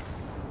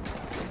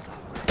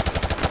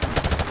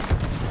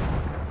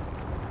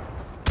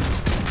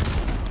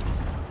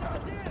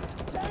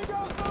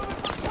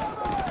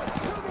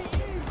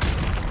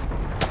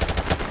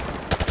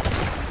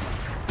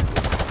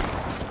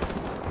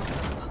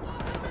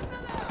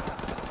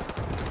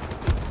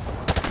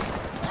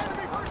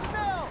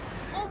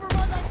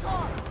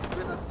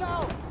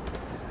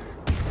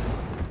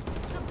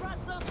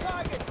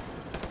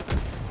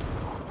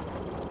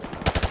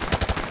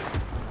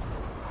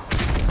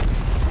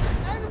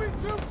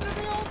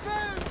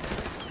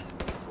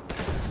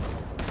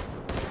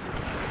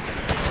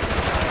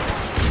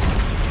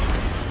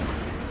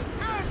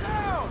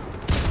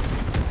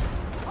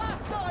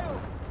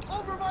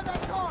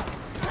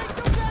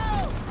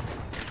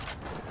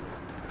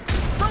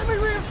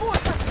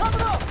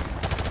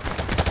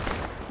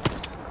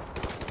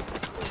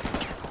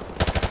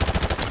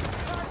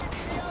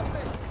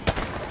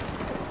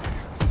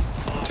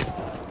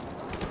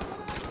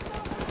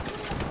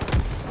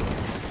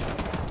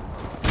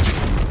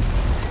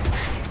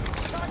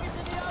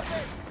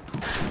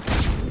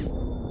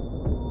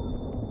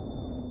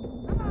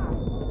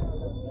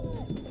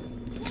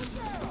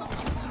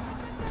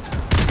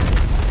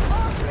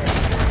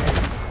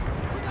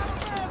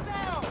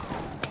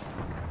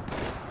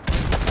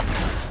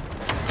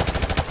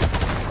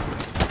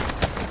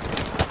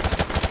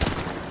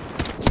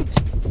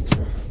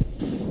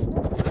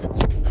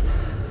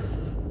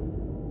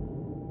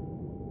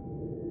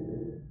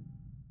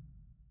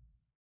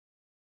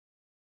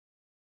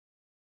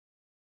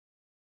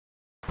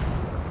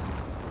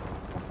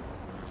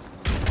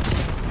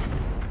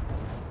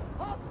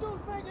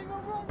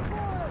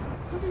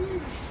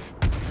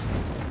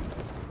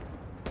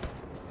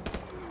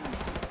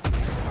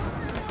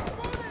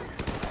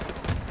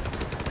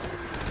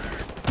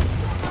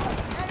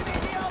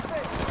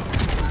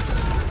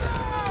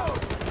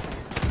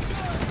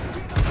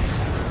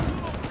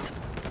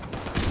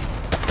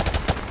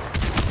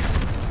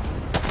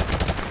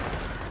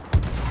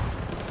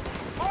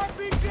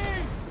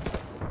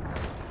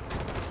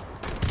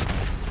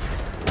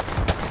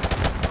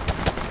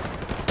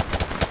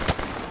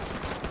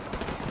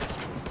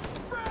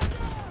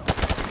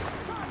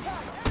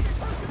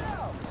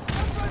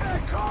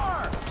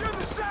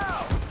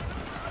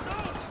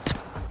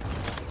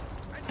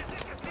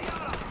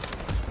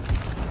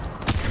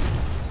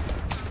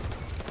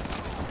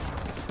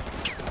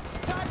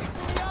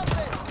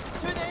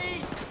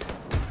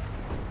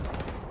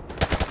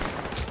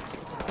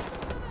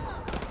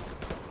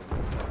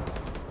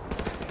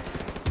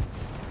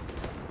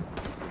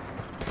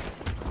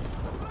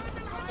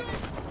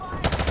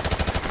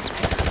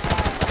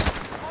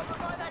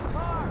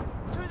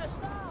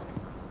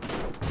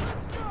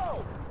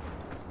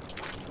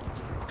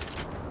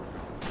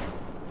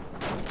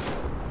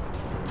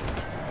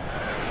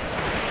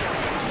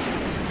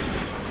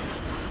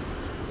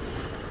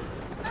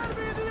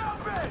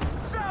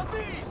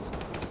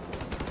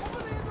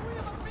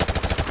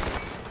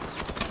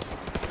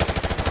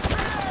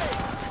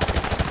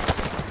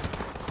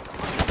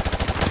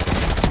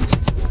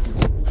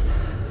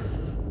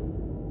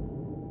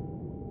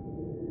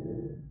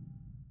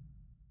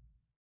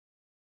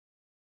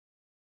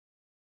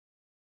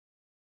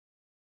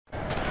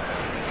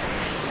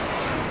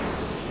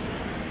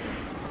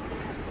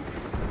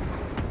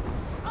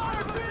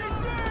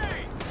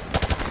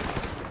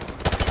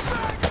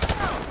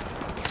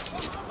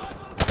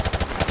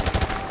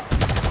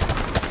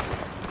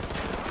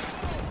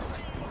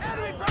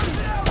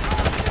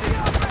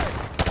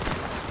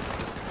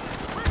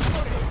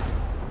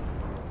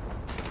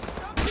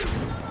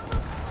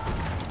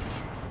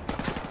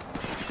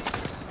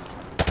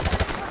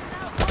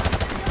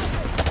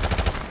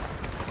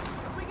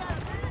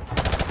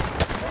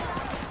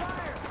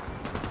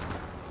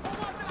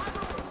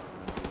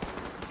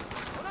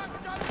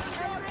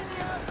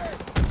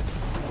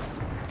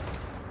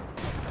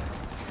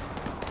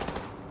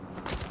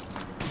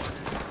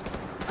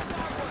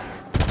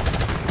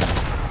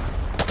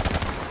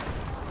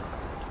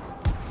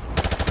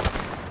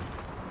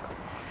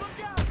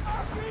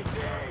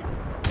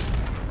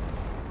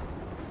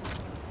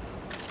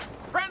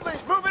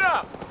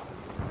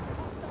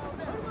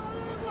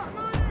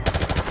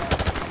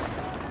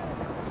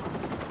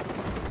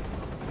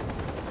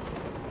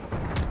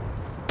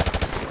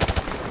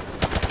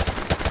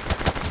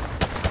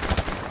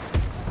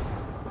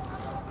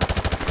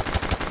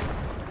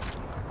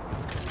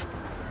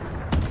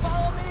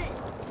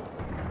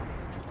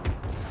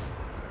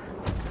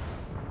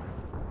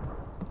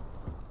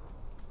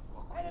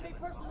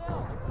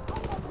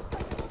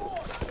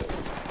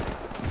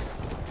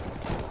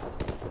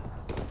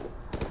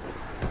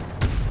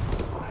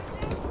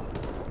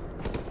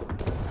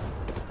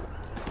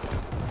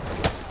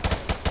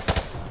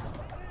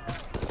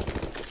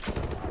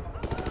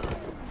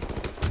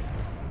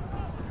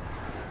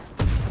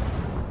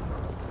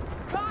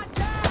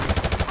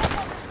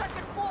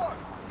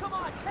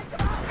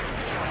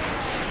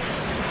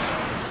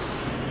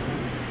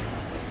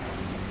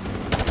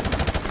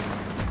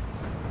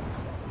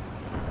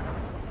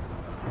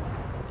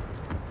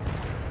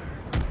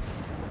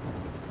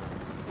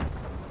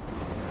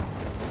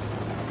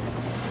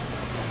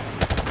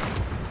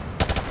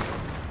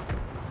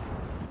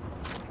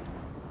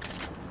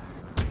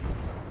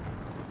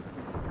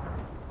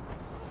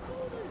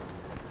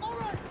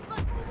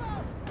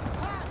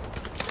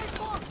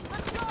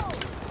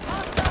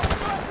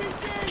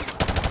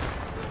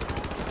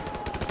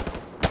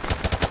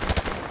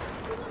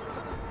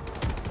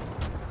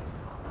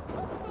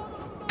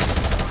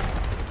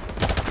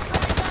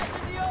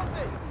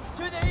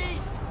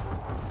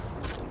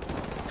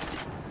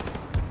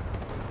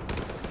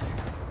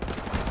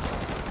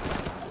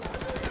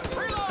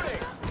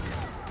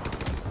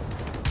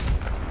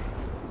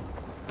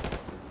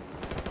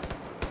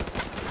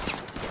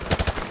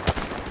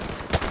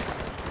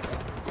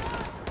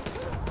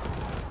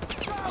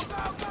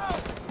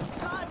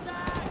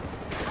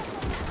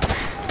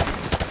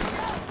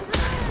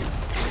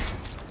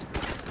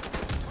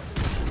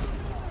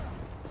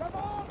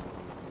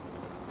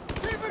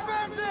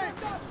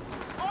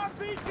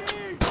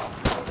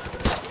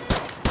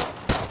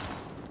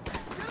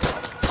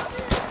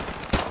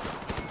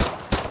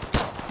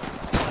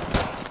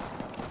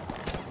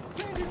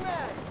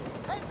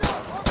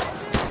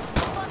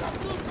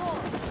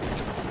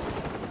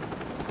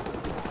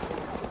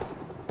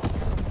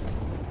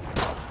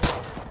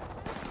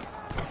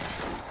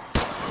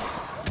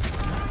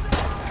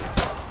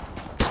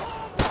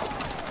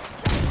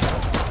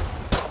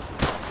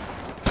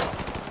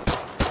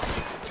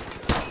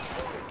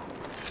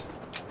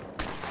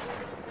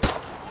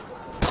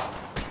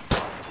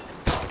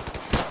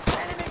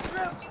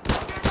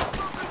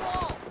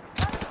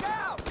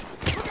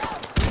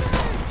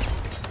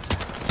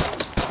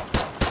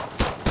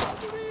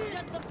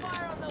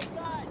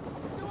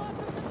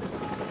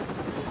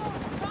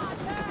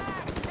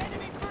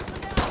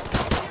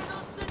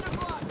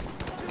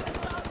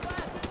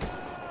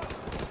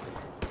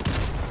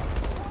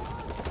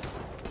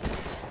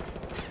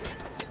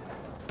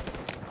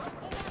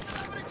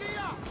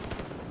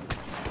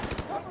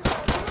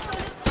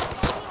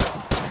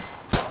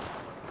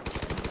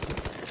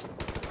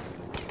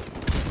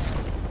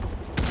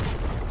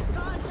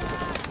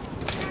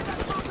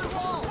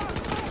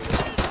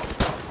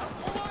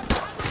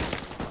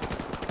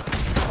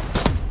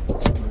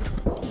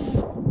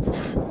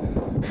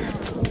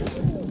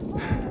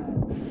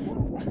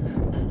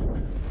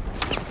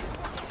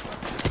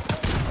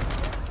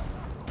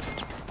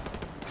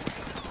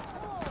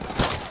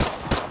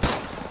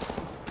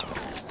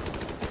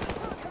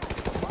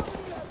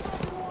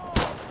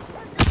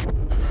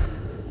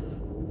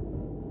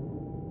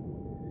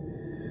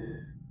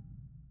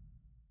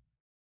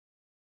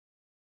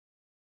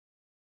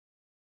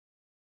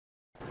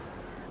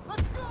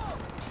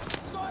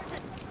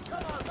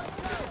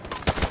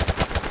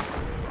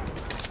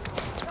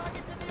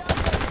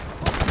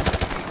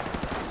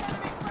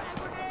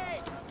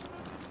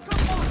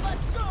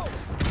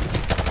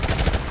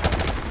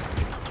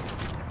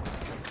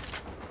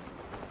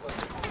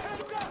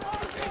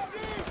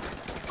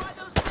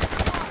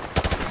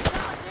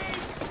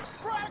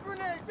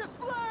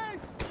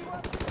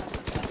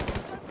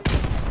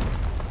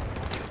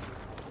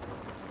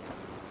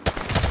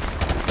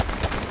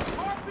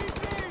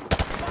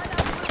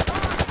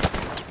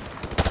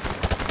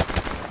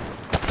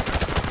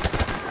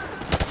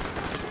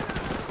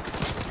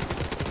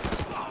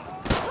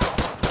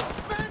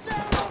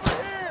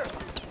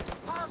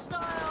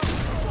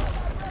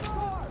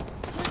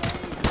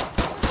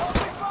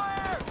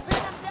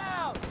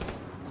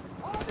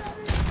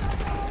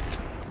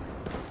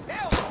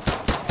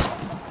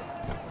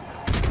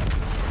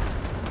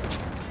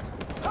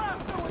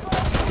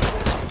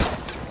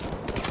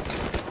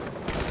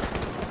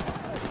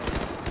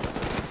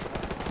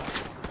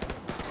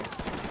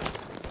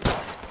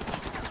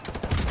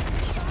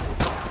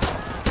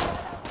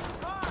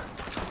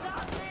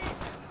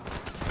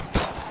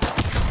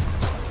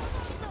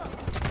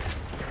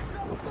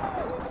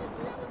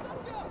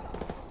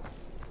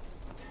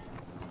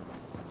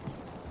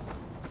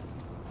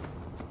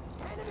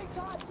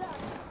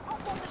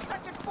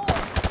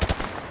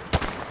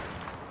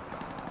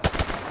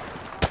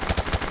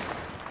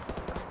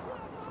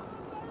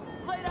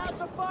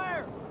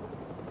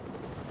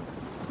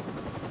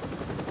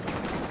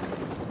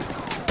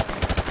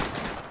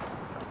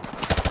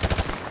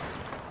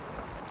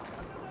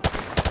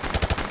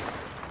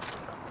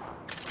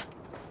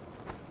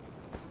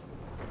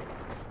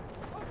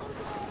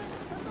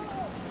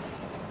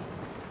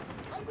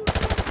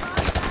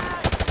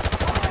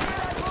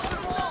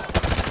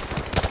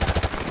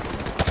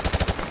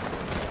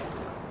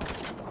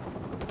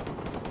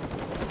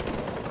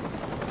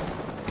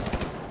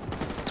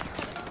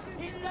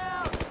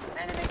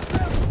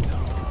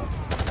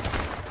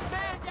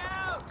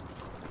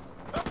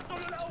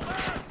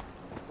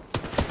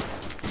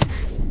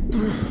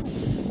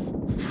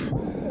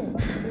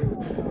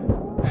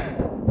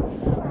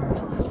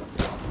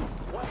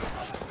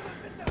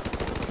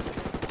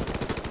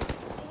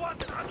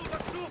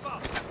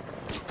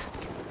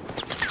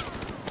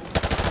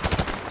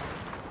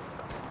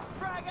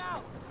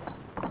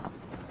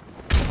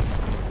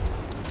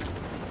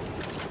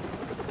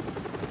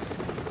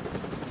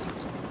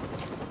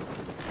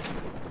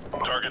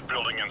 Target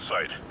building in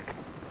sight.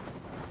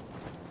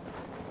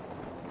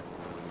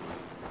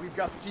 We've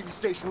got the TV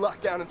station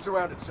locked down and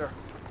surrounded, sir.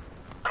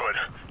 Good.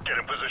 Get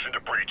in position to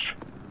breach.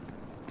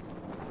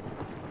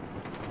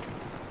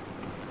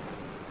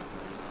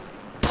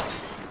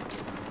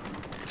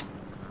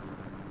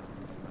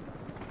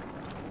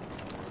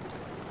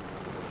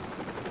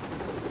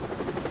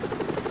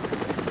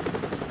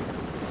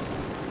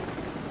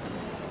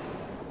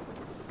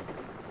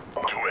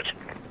 Do it.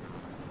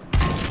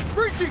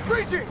 Breaching!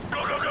 Breaching!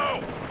 Go, go,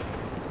 go!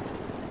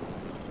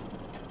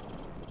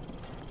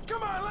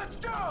 Come on, let's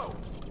go!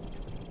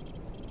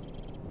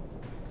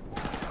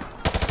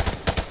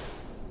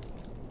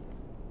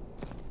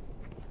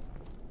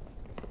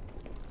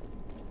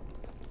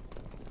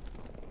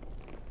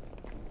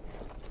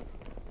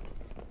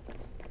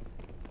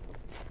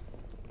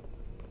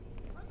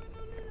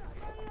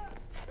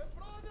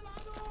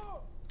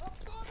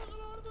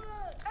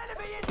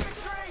 Enemy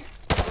infantry!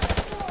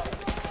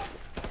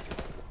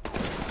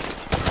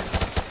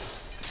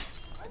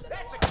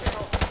 That's a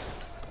kill!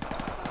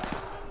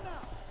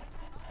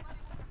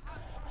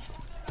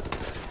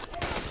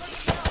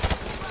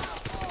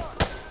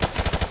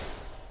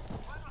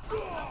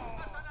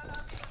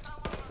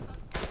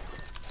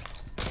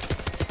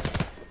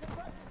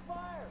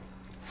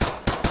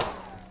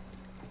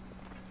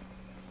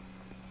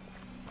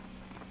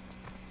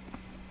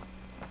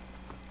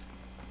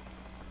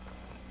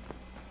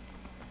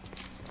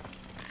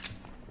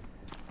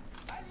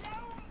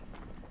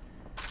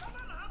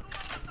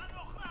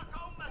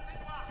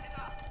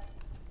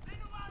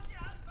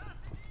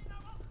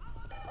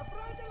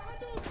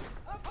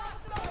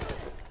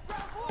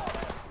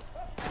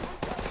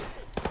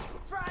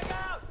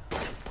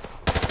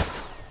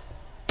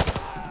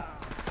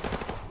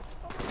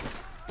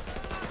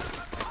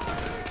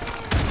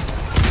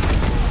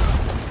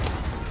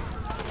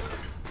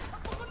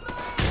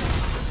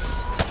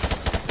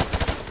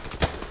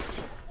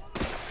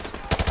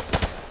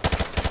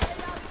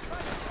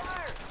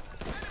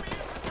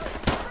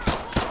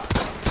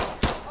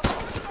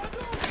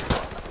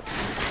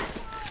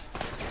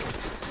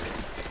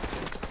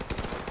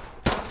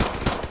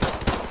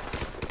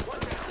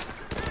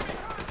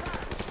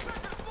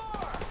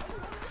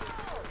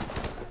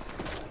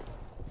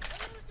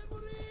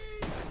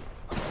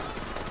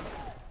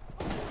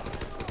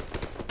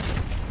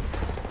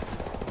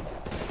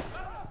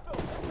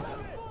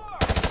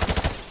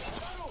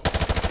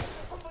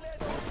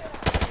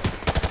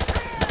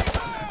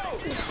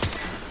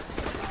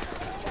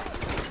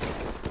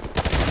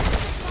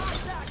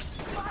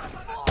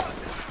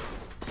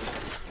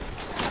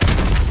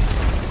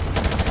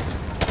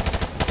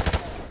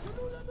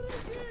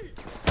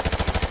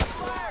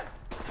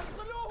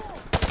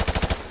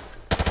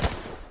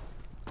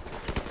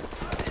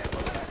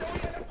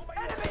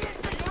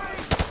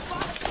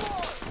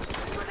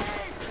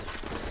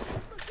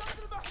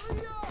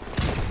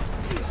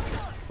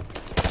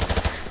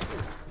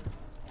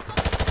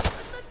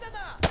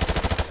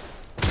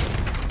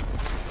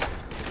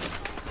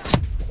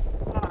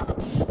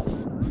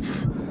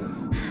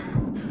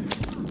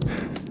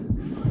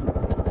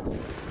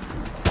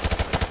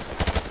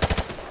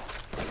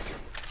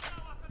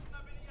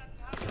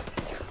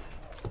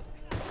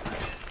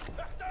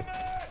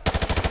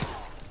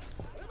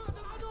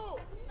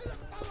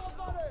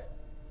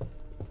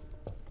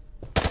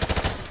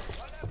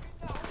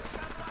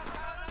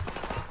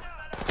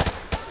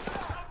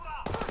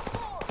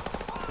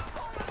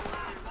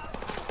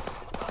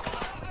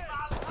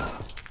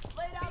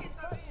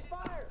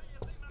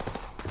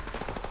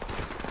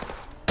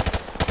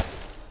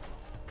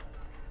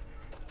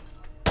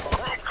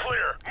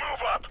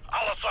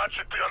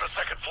 Should be on the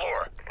second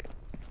floor.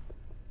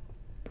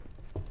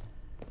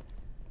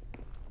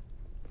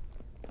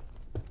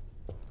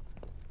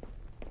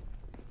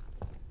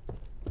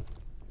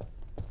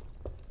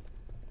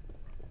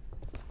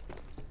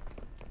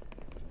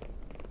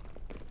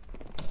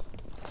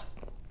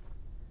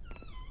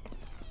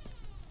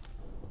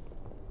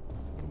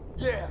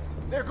 Yeah,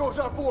 there goes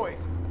our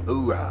boys.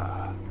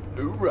 Hoorah!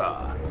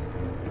 Hoorah!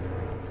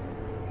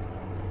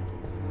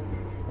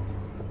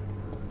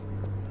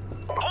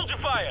 Hold your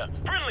fire!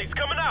 Friendly's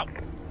coming out!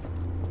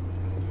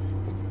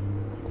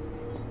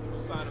 No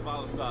sign of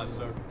Al-Assad,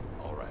 sir.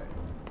 All right.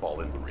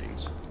 Fall in,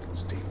 Marines.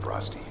 Stay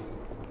frosty.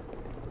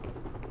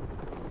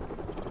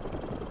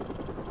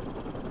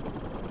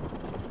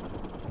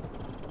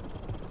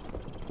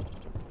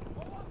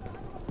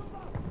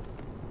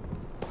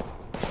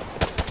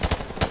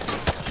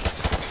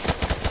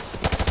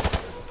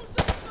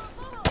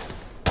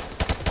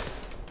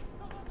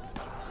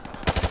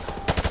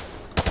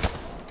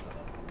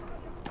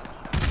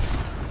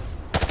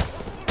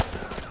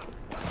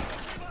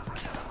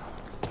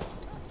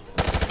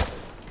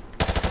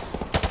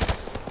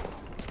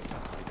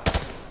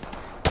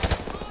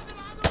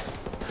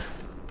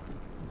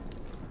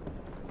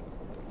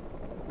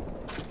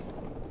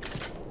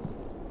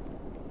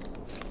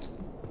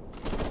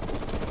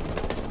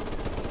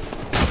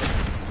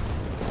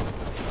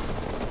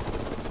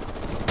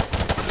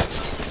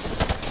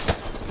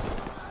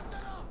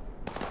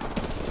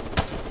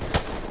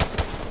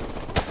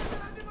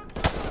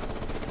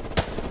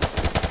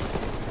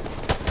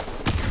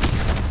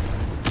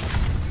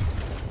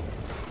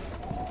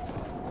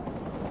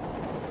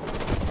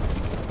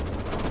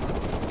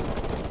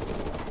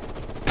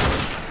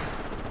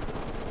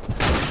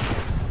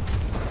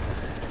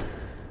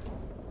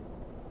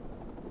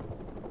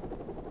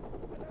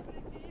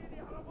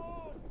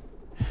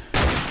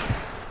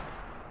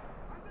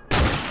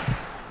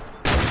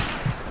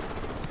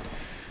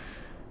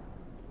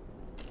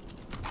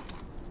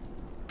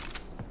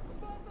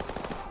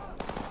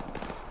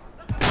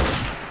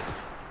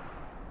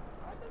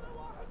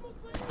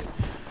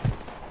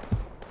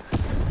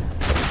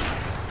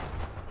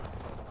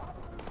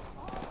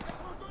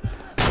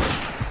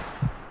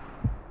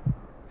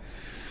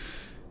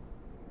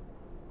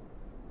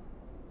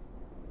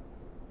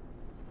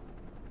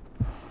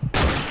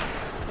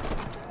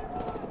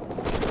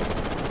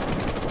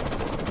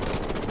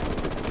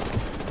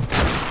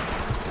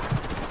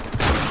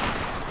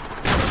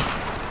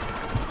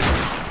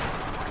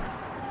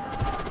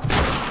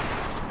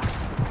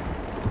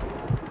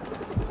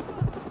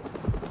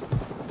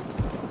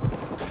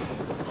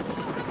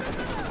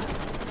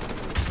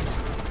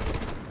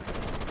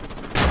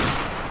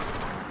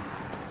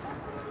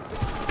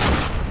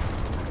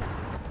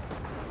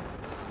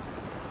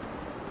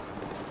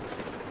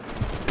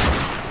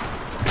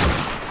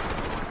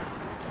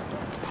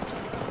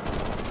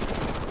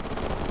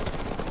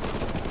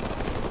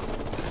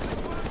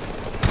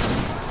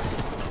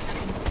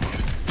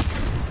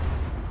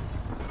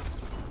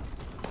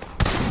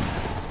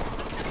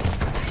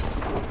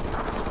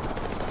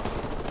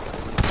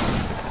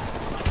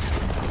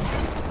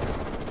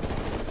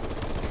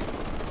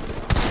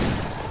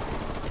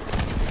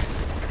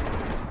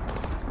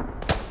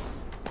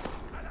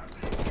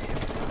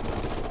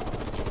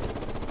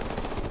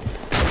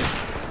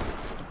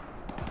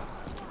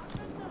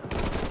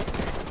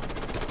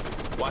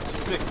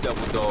 6,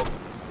 Devil Dog.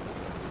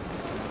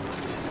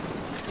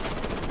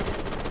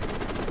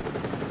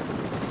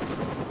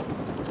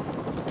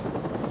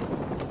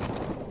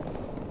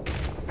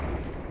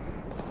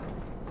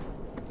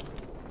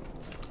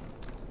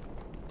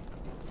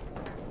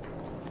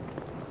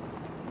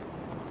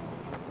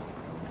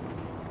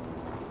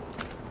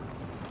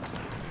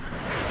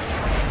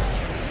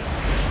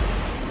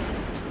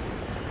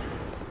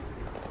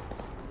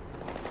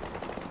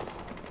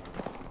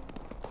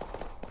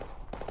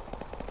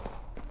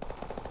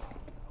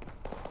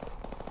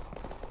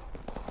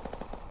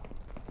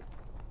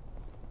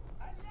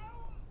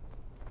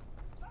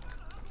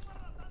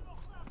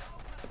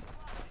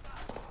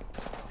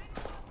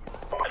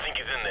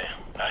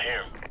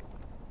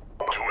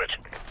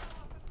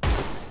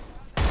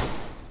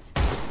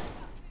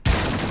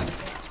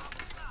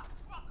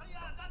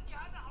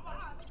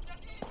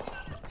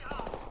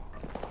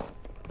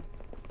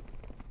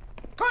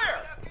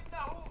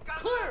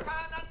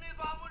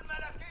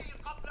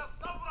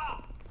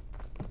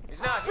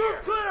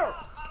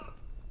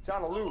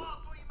 On a loop.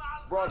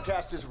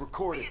 Broadcast is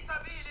recorded.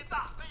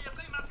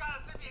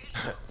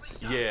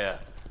 Yeah.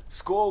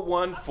 Score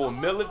 1 for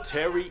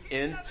military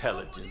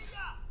intelligence.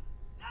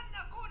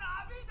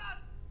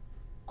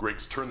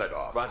 Griggs, turn that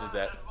off. Roger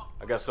that.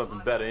 I got something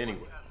better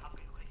anyway.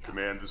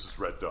 Command, this is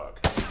Red Dog.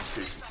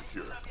 Station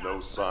secure. No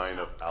sign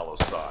of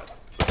Al-Assad.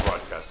 The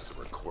broadcast is a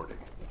recording.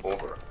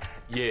 Over.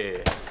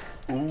 Yeah.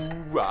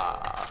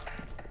 Hoorah.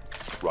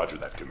 Roger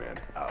that, Command.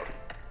 Out.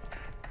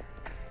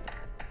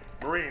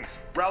 Marines,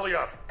 rally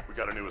up. We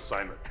got a new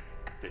assignment.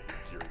 Get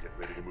your gear and get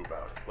ready to move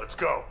out. Let's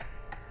go.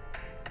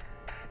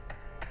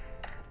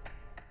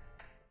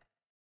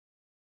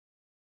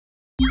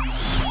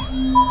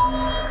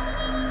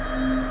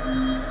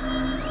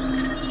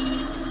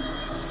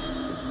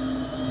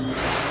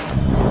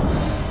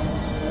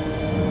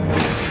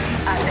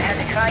 After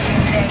heavy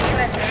fighting today,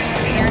 U.S. Marines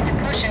began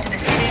to push into the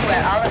city where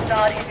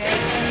Al-Assad is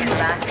making his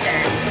last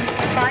stand.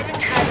 Fighting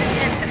has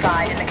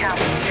intensified in the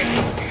capital city.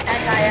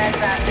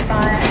 Anti-aircraft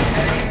fire.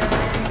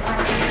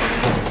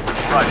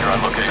 Roger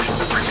on location.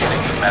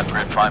 Repeating. Map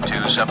grid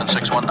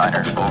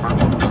 527619er. Over.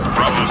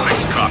 Bravo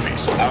 6 copies.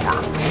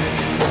 Over.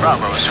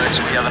 Bravo 6,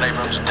 we have an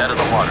Abrams dead in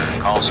the water.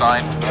 Call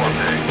sign,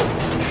 Warpig.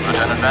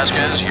 Lieutenant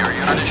Vasquez, your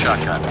unit is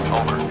shotgun.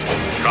 Over.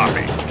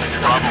 Copy.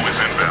 Bravo is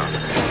inbound.